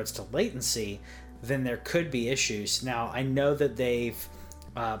connection, in regards to latency, then there could be issues. Now, I know that they've.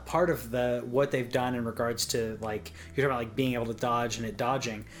 Part of what they've done in regards to, like, you're talking about like being able to dodge and it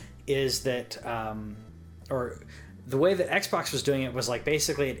dodging, is that or the way that Xbox was doing it was like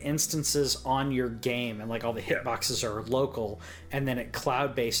basically it instances on your game, and like all the hitboxes are local, and then it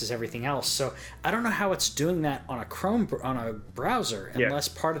cloud bases everything else. So I don't know how it's doing that on a browser unless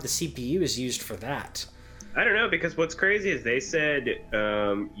part of the CPU is used for that. I don't know, because what's crazy is they said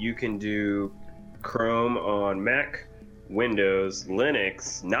you can do Chrome on Mac, Windows,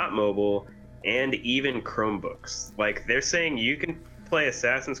 Linux, not mobile, and even Chromebooks. Like, they're saying you can play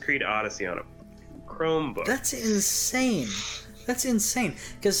Assassin's Creed Odyssey on a Chromebook. That's insane. That's insane.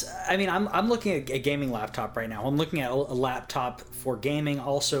 Because, I mean, I'm looking at a gaming laptop right now. I'm looking at a laptop for gaming,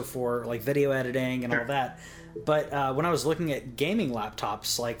 also for, like, video editing and all that. But when I was looking at gaming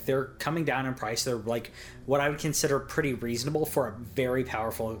laptops, like, they're coming down in price. They're, like, what I would consider pretty reasonable for a very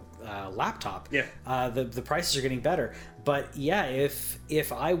powerful laptop. Yeah. The prices are getting better. But, yeah,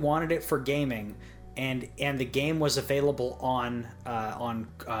 if I wanted it for gaming and the game was available on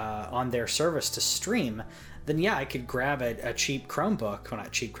their service to stream, then yeah, I could grab a cheap Chromebook. Well,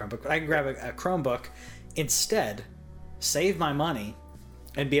 not cheap Chromebook, but I could grab a Chromebook instead, save my money,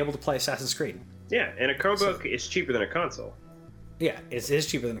 and be able to play Assassin's Creed. Yeah, and a Chromebook is cheaper than a console. Yeah, it is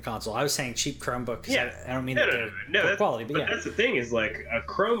cheaper than a console. I was saying cheap Chromebook. Yeah, I don't mean that's quality, but yeah. That's the thing is, like, a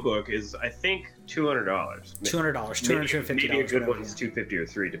Chromebook is, I think, $200. $200, $250. Maybe a good one is $250 or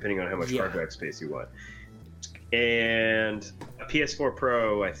 $300, depending on how much hard drive space you want. And a PS4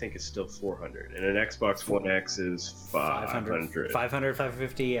 Pro, I think, is still $400, and an Xbox One X is $500.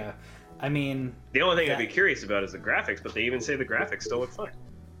 550. Yeah, I mean, the only thing I'd be curious about is the graphics, but they even say the graphics still look fine.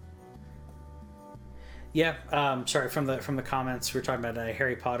 Yeah, sorry, from the comments, we were talking about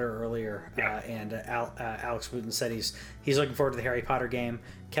Harry Potter earlier, and Alex Wooten said he's looking forward to the Harry Potter game.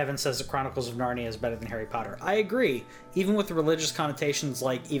 Kevin says the Chronicles of Narnia is better than Harry Potter. I agree, even with the religious connotations,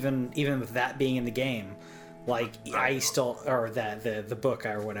 like even with that being in the game, like I still, or that the book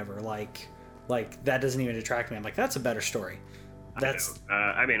or whatever, like that doesn't even detract me. I'm like, that's a better story. That's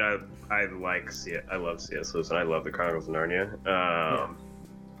I mean, I like I love C.S. Lewis, and I love the Chronicles of Narnia,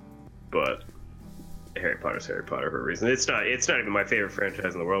 but Harry Potter's Harry Potter for a reason. It's not even my favorite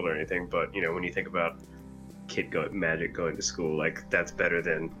franchise in the world or anything, but you know, when you think about magic going to school, like, that's better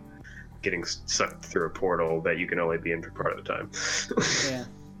than getting sucked through a portal that you can only be in for part of the time.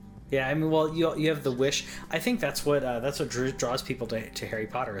 Yeah, I mean, well, you have the wish. I think that's what draws people to Harry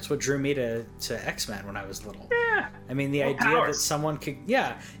Potter. It's what drew me to X-Men when I was little. Yeah. I mean, the idea that someone could,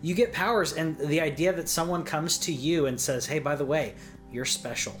 you get powers, and the idea that someone comes to you and says, "Hey, by the way, you're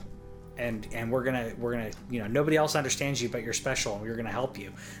special." And we're gonna nobody else understands you, but you're special, and we're gonna help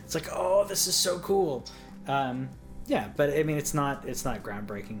you. It's like, oh, this is so cool. But I mean, it's not anyways,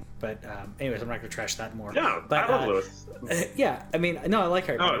 I'm not gonna trash that more. No, but I love Lewis. I mean, no, I like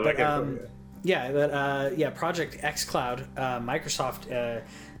Harry Potter. But Project xCloud, Microsoft,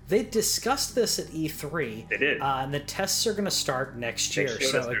 they discussed this at E3. They did, and the tests are gonna start next year. They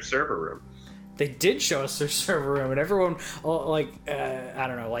showed us their server room. They did show us their server room, and everyone, I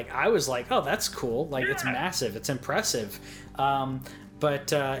don't know, like, I was like, oh, that's cool. Like, it's massive. It's impressive.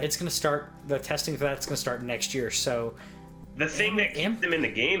 But it's going to start, the testing for that's going to start next year. So the thing that keeps them in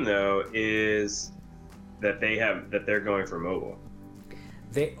the game, though, is that they're going for mobile.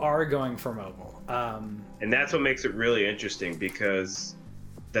 They are going for mobile. And that's what makes it really interesting, because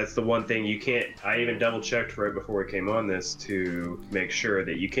that's the one thing you can't. I even double checked right before we came on this to make sure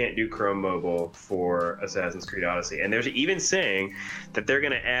that you can't do Chrome mobile for Assassin's Creed Odyssey. And there's even saying that they're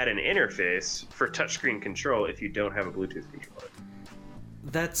going to add an interface for touchscreen control if you don't have a Bluetooth controller.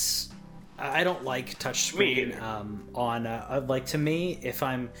 I don't like touchscreen on like, to me, if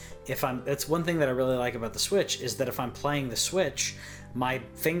I'm that's one thing that I really like about the Switch, is that if I'm playing the Switch, my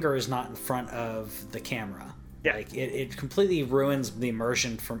finger is not in front of the camera. Yeah. Like, it completely ruins the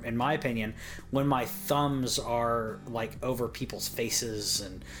immersion, in my opinion, when my thumbs are, like, over people's faces,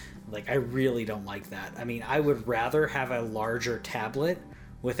 and, like, I really don't like that. I mean, I would rather have a larger tablet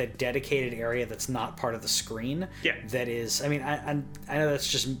with a dedicated area that's not part of the screen. Yeah. That is, I mean, I know that's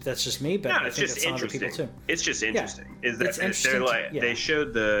just me, but I think that's some other people too. It's just interesting. Yeah. Is that they're like, they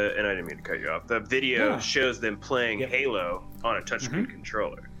showed and I didn't mean to cut you off. The video shows them playing Halo on a touchscreen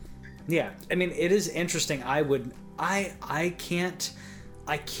controller. Yeah, I mean, it is interesting. I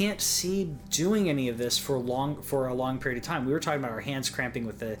can't see doing any of this for a long period of time. We were talking about our hands cramping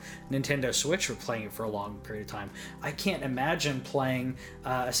with the Nintendo Switch. We're playing it for a long period of time. I can't imagine playing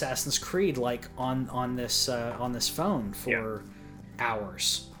Assassin's Creed like on this phone for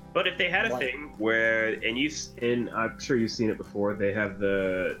hours. But if they had a thing where, and I'm sure you've seen it before, they have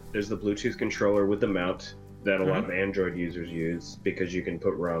there's the Bluetooth controller with the mount that a lot of Android users use, because you can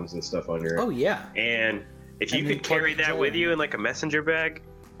put ROMs and stuff on your... Oh, yeah. And if you could carry that with you in, like, a messenger bag,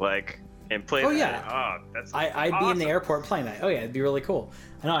 like, and play that's I'd awesome. Be in the airport playing that. Oh, yeah, it'd be really cool.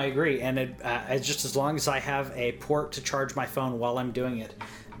 No, I agree. And it's just as long as I have a port to charge my phone while I'm doing it,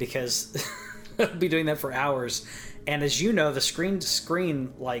 because I'll be doing that for hours. And as you know, the screen to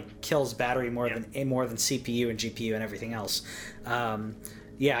screen like kills battery more than CPU and GPU and everything else.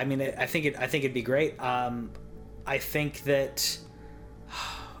 Yeah, I mean, I think it'd be great. I think that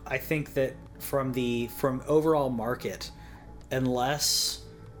from overall market, unless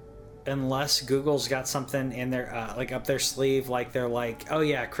Google's got something in their like up their sleeve, like they're like, oh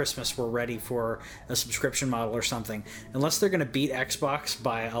yeah, Christmas, we're ready for a subscription model or something. Unless they're going to beat Xbox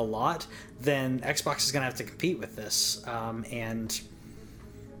by a lot, then Xbox is going to have to compete with this. And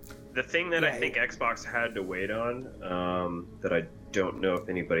the thing that I think Xbox had to wait on, that I don't know if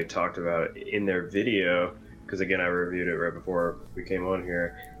anybody talked about in their video, because again, I reviewed it right before we came on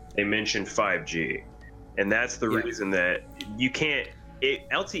here. They mentioned 5G, and that's the reason that you can't.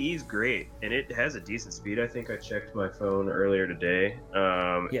 LTE is great, and it has a decent speed. I think I checked my phone earlier today,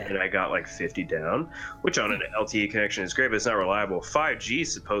 and I got like 50 down, which on an LTE connection is great, but it's not reliable. 5G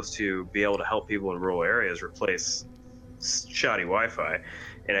is supposed to be able to help people in rural areas replace shoddy Wi-Fi,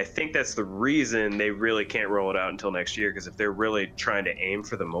 and I think that's the reason they really can't roll it out until next year, because if they're really trying to aim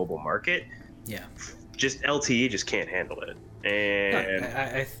for the mobile market, just LTE just can't handle it. And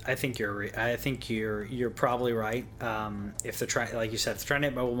I think you're probably right. If they're trying, like you said, if they're trying to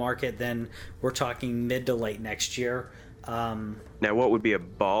hit mobile market, then we're talking mid to late next year. Now, what would be a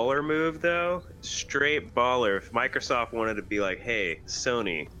baller move, though? Straight baller. If Microsoft wanted to be like, "Hey,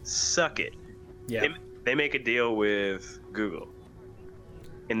 Sony, suck it," they make a deal with Google,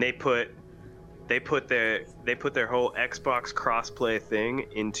 and they put their whole Xbox crossplay thing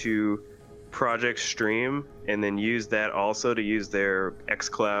into Project Stream, and then use that also to use their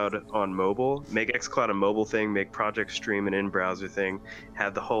xCloud on mobile. Make xCloud a mobile thing, make Project Stream an in-browser thing,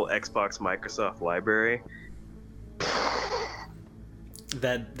 have the whole Xbox Microsoft library.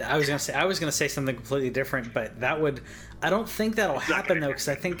 That I was gonna say something completely different, but I don't think that'll happen though, because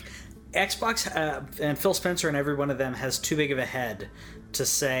I think Xbox and Phil Spencer and every one of them has too big of a head to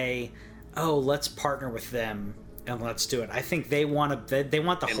say, oh, let's partner with them and let's do it. I think they want the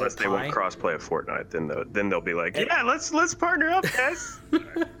whole pie. Unless they want crossplay of Fortnite, then they'll be like, yeah, let's partner up, guys.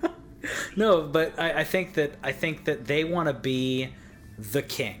 No, but I think that they want to be the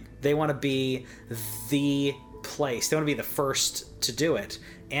king. They want to be the place. They want to be the first to do it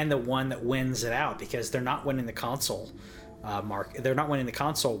and the one that wins it out, because they're not winning the console market. They're not winning the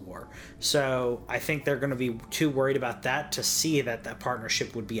console war. So I think they're going to be too worried about that to see that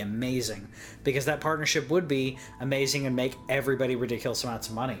partnership would be amazing, because that partnership would be amazing and make everybody ridiculous amounts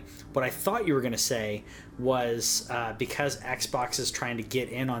of money. What I thought you were going to say was because Xbox is trying to get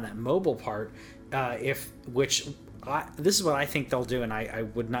in on that mobile part, this is what I think they'll do, and I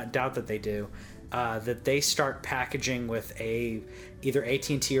would not doubt that they do, that they start packaging with either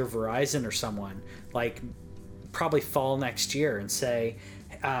AT&T or Verizon or someone, like probably fall next year, and say,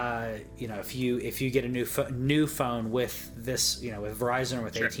 if you get a new phone with this, with Verizon or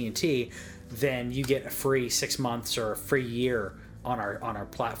with AT&T, then you get a free 6 months or a free year on our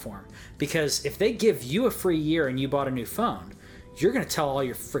platform. Because if they give you a free year and you bought a new phone, you're going to tell all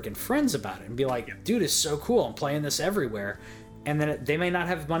your freaking friends about it and be like, dude, it's so cool, I'm playing this everywhere. And then they may not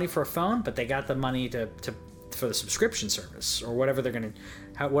have money for a phone, but they got the money for the subscription service or whatever they're going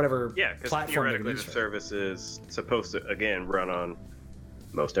to, whatever platform they're going to use. The service is supposed to, again, run on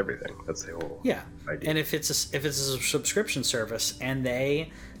most everything. That's the whole idea. And if it's a subscription service and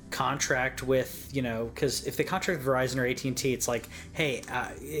they contract with, because if they contract with Verizon or AT&T, it's like, hey,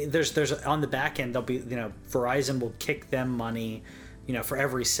 there's on the back end, they'll be, Verizon will kick them money, for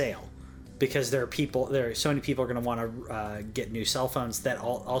every sale. Because there are so many people are going to want to get new cell phones. That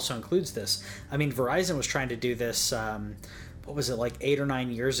also includes this. I mean, Verizon was trying to do this. What was it, like 8 or 9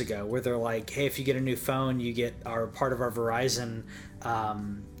 years ago? Where they're like, "Hey, if you get a new phone, you get part of our Verizon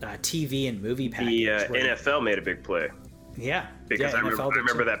TV and movie package." The NFL made a big play. Yeah, because I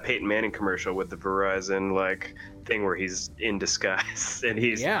remember that Peyton Manning commercial with the Verizon thing where he's in disguise and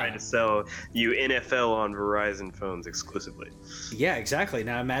he's trying to sell you NFL on Verizon phones exclusively. Yeah, exactly.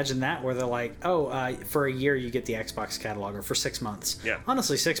 Now imagine that, where they're like, oh, for a year you get the Xbox catalog, or for 6 months. Yeah.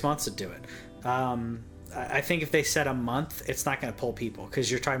 Honestly, 6 months would do it. I think if they said a month, it's not going to pull people, because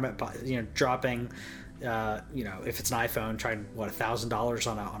you're talking about dropping. If it's an iPhone, trying $1,000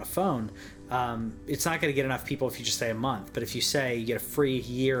 on a phone. It's not going to get enough people if you just say a month. But if you say you get a free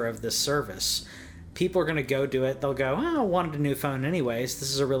year of this service, people are going to go do it. They'll go, oh, I wanted a new phone anyways. This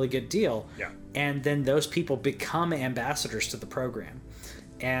is a really good deal. Yeah. And then those people become ambassadors to the program.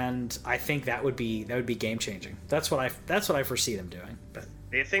 And I think that would be game changing. That's what I foresee them doing. But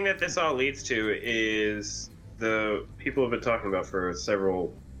the thing that this all leads to is the people have been talking about for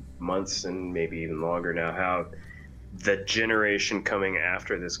several months and maybe even longer now how the generation coming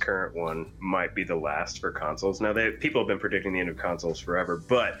after this current one might be the last for consoles. Now, people have been predicting the end of consoles forever,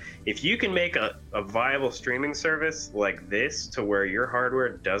 but if you can make a viable streaming service like this to where your hardware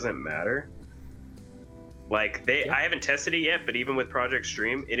doesn't matter, like I haven't tested it yet, but even with Project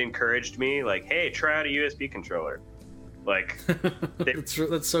Stream, it encouraged me, like, hey, try out a USB controller. Like,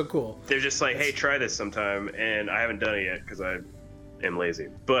 that's so cool. They're just like, hey, try this sometime, and I haven't done it yet because I am lazy.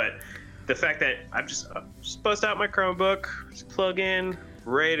 But the fact that I've just bust out my Chromebook, just plug in,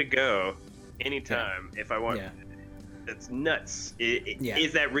 ready to go anytime if I want. Yeah. That's nuts.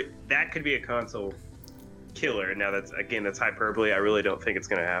 Is that could be a console killer? Now that's hyperbole. I really don't think it's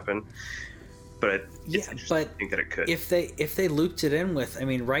going to happen. But I think that it could. If they looped it in with, I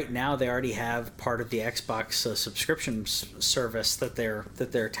mean, right now they already have part of the Xbox subscription service that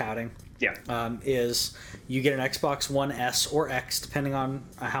they're touting. Yeah. Is you get an Xbox One S or X, depending on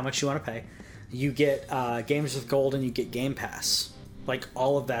how much you want to pay. You get games with gold and you get Game Pass. Like,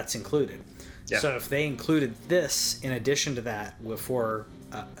 all of that's included. Yeah. So if they included this in addition to that for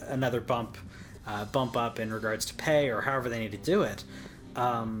another bump up in regards to pay or however they need to do it,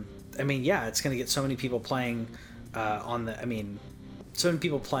 I mean, yeah, it's going to get so many people playing so many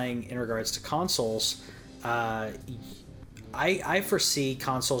people playing in regards to consoles. I foresee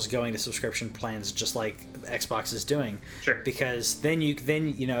consoles going to subscription plans just like Xbox is doing. Sure. Because then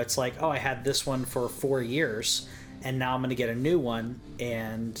it's like, oh, I had this one for 4 years, and now I'm going to get a new one,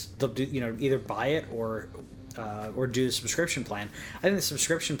 and they'll do either buy it or do the subscription plan. I think the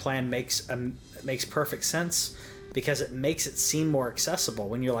subscription plan makes perfect sense because it makes it seem more accessible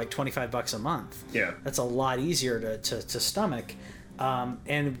when you're like $25 a month. Yeah, that's a lot easier to stomach.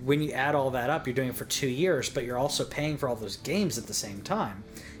 And when you add all that up, you're doing it for 2 years, but you're also paying for all those games at the same time.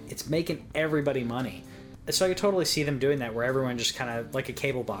 It's making everybody money. So I could totally see them doing that, where everyone just kind of like a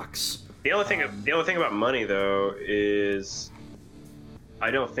cable box. The only thing about money though is,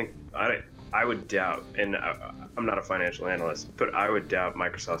 I would doubt, and I'm not a financial analyst, but I would doubt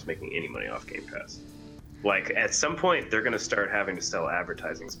Microsoft's making any money off Game Pass. Like, at some point, they're going to start having to sell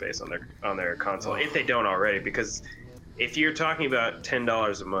advertising space on their console, if they don't already, because if you're talking about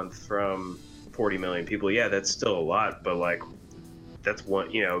 $10 a month from 40 million people, yeah, that's still a lot, but like, that's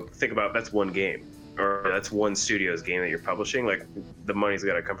one, that's one game, or that's one studio's game that you're publishing. Like, the money's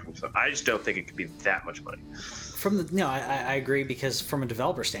got to come from something. I just don't think it could be that much money. I agree, because from a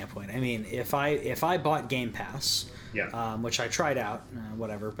developer standpoint, I mean, if I bought Game Pass, which I tried out,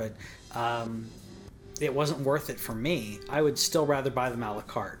 whatever, but it wasn't worth it for me, I would still rather buy them a la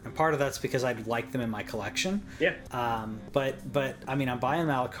carte. And part of that's because I'd like them in my collection. Yeah. But I mean, I'm buying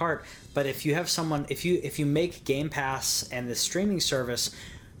them a la carte. But if you have someone, if you make Game Pass and the streaming service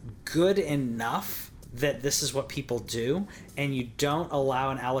good enough that this is what people do, and you don't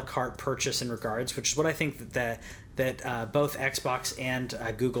allow an a la carte purchase in regards, which is what I think that both Xbox and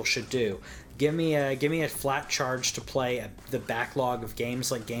Google should do. Give me a flat charge to play the backlog of games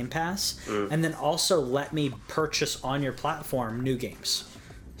like Game Pass, and then also let me purchase on your platform new games.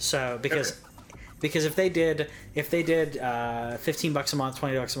 So because if they did $15 a month,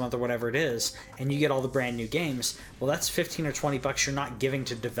 $20 a month, or whatever it is, and you get all the brand new games, well, that's $15 or $20 you're not giving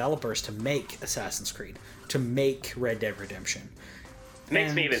to developers to make Assassin's Creed, to make Red Dead Redemption. It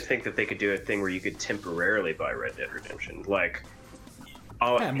makes me even think that they could do a thing where you could temporarily buy Red Dead Redemption, like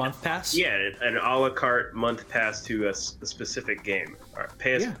a month pass. Yeah, an a la carte month pass to a specific game. All right,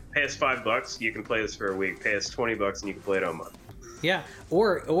 pay us $5, you can play this for a week. Pay us $20, and you can play it all month. Yeah,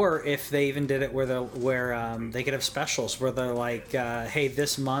 or if they even did it where they could have specials where they're like, hey,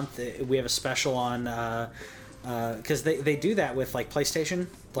 this month we have a special on. Because they do that with like PlayStation,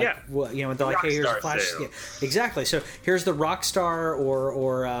 like they're like, hey, here's a Flash. Yeah, exactly. So here's the Rockstar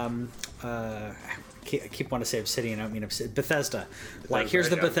or I keep wanting to say Obsidian. I don't mean Bethesda. Like, here's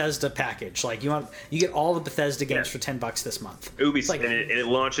the Bethesda package. Like, you get all the Bethesda games for $10 this month. Ubisoft, like, and it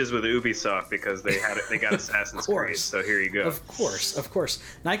launches with Ubisoft because they got Assassin's Creed. So here you go. Of course.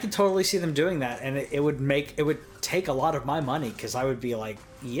 And I could totally see them doing that, and it would take a lot of my money, because I would be like,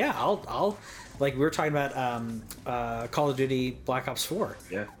 yeah, I'll. Like, we were talking about Call of Duty Black Ops 4,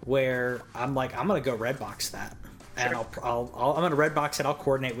 where I'm like, I'm gonna go Redbox that, and I'm gonna Redbox it. I'll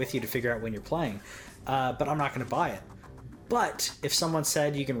coordinate with you to figure out when you're playing, but I'm not gonna buy it. But if someone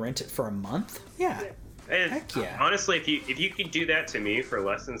said you can rent it for a month, and heck yeah. Honestly, if you could do that to me for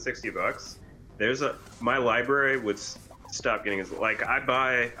less than $60, my library would stop getting like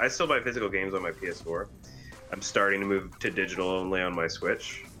I still buy physical games on my PS4. I'm starting to move to digital only on my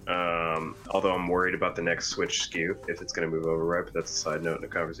Switch. Although I'm worried about the next Switch SKU, if it's going to move over, right? But that's a side note and a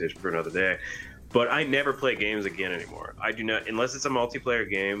conversation for another day. But I never play games again anymore. I do not, unless it's a multiplayer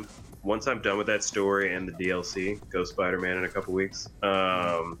game. Once I'm done with that story and the DLC, go Spider-Man in a couple weeks.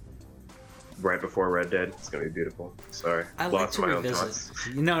 Right before Red Dead, it's gonna be beautiful. Sorry, I like to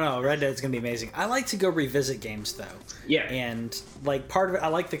revisit. No, Red Dead's gonna be amazing. I like to go revisit games though. Yeah. And like part of it, I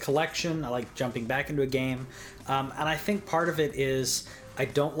like the collection. I like jumping back into a game, and I think part of it is I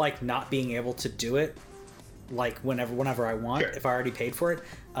don't like not being able to do it, like whenever I want, if I already paid for it.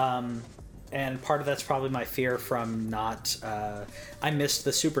 And part of that's probably my fear from not... I missed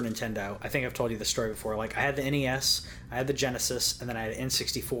the Super Nintendo. I think I've told you the story before. Like, I had the NES, I had the Genesis, and then I had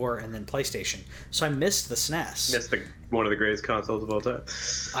N64, and then PlayStation. So I missed the SNES. Missed one of the greatest consoles of all time.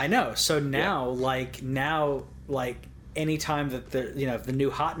 I know. So now, anytime that the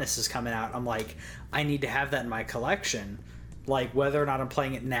new hotness is coming out, I'm like, I need to have that in my collection. Like, whether or not I'm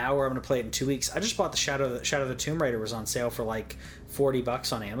playing it now or I'm going to play it in 2 weeks. I just bought the Shadow of the Tomb Raider was on sale for like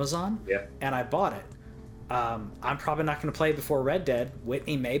 $40 on Amazon. Yeah. And I bought it. I'm probably not going to play it before Red Dead.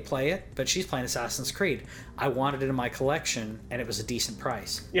 Whitney may play it, but she's playing Assassin's Creed. I wanted it in my collection, and it was a decent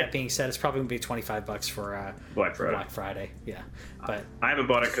price. Yeah. That being said, it's probably going to be $25 for Black Friday. Black Friday. Yeah. But I haven't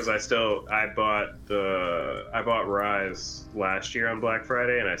bought it because I bought Rise last year on Black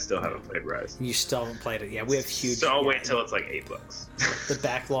Friday, and I still haven't played Rise. You still haven't played it. Yeah, we have huge... So I'll wait till it's like $8. The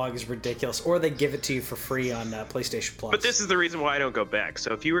backlog is ridiculous. Or they give it to you for free on PlayStation Plus. But this is the reason why I don't go back.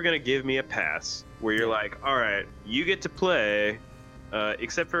 So if you were going to give me a pass where you're like, all right, you get to play,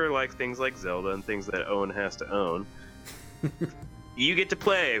 except for like things like Zelda and things that Owen has to own, you get to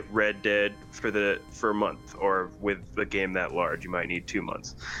play Red Dead for a month, or with a game that large, you might need 2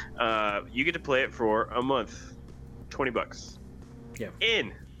 months. You get to play it for a month, $20. Yeah.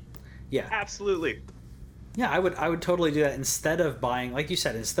 Yeah. Absolutely. Yeah, I would totally do that instead of buying, like you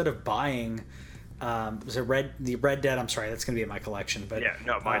said, the Red Dead. I'm sorry, that's going to be in my collection. But yeah,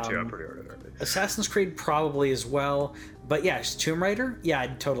 no, mine too. I pre-ordered it. Assassin's Creed probably as well. But yeah, Tomb Raider. Yeah,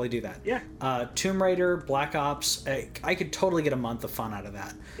 I'd totally do that. Yeah. Tomb Raider, Black Ops. I could totally get a month of fun out of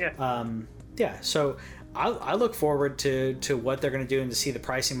that. Yeah. Yeah. So I look forward to what they're going to do and to see the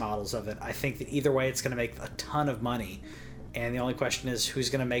pricing models of it. I think that either way, it's going to make a ton of money. And the only question is who's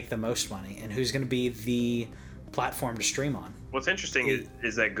going to make the most money and who's going to be the platform to stream on. What's interesting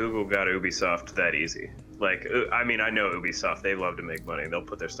is that Google got Ubisoft that easy. Like, I mean, I know Ubisoft, they love to make money. They'll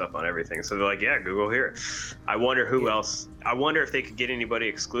put their stuff on everything. So they're like, yeah, Google here. I wonder who else. I wonder if they could get anybody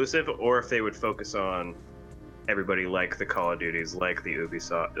exclusive, or if they would focus on everybody like the Call of Duties, like the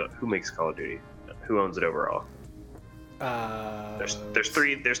Ubisoft. Who makes Call of Duty? Who owns it overall? There's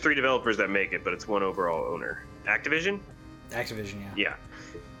three developers that make it, but it's one overall owner. Activision, yeah. Yeah.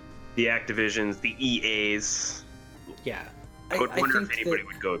 The Activisions, the EAs. Yeah. I would wonder if anybody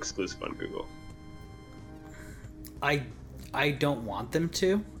would go exclusive on Google. I don't want them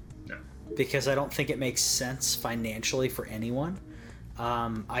to. No. Because I don't think it makes sense financially for anyone.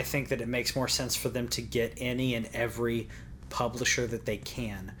 I think that it makes more sense for them to get any and every publisher that they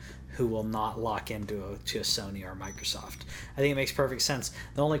can who will not lock into a Sony or a Microsoft. I think it makes perfect sense.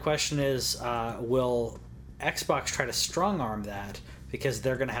 The only question is, will Xbox try to strong-arm that because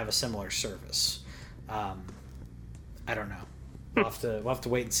they're going to have a similar service? I don't know. We'll have to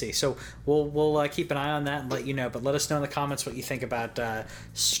wait and see. So we'll keep an eye on that and let you know. But let us know in the comments what you think about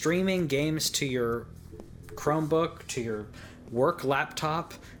streaming games to your Chromebook, to your work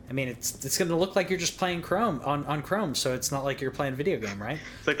laptop. I mean, it's going to look like you're just playing Chrome on Chrome, so it's not like you're playing a video game, right?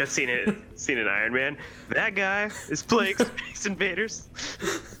 It's like that scene in Iron Man. That guy is playing Space Invaders.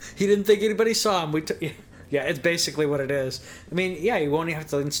 He didn't think anybody saw him. Yeah, it's basically what it is. I mean, yeah, you won't even have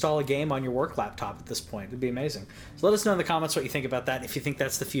to install a game on your work laptop at this point. It'd be amazing. So let us know in the comments what you think about that. If you think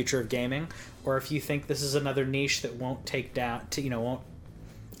that's the future of gaming, or if you think this is another niche that won't take down,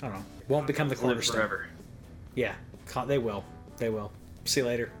 won't become the cornerstone. Forever. Yeah, they will. See you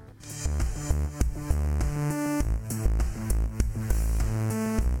later.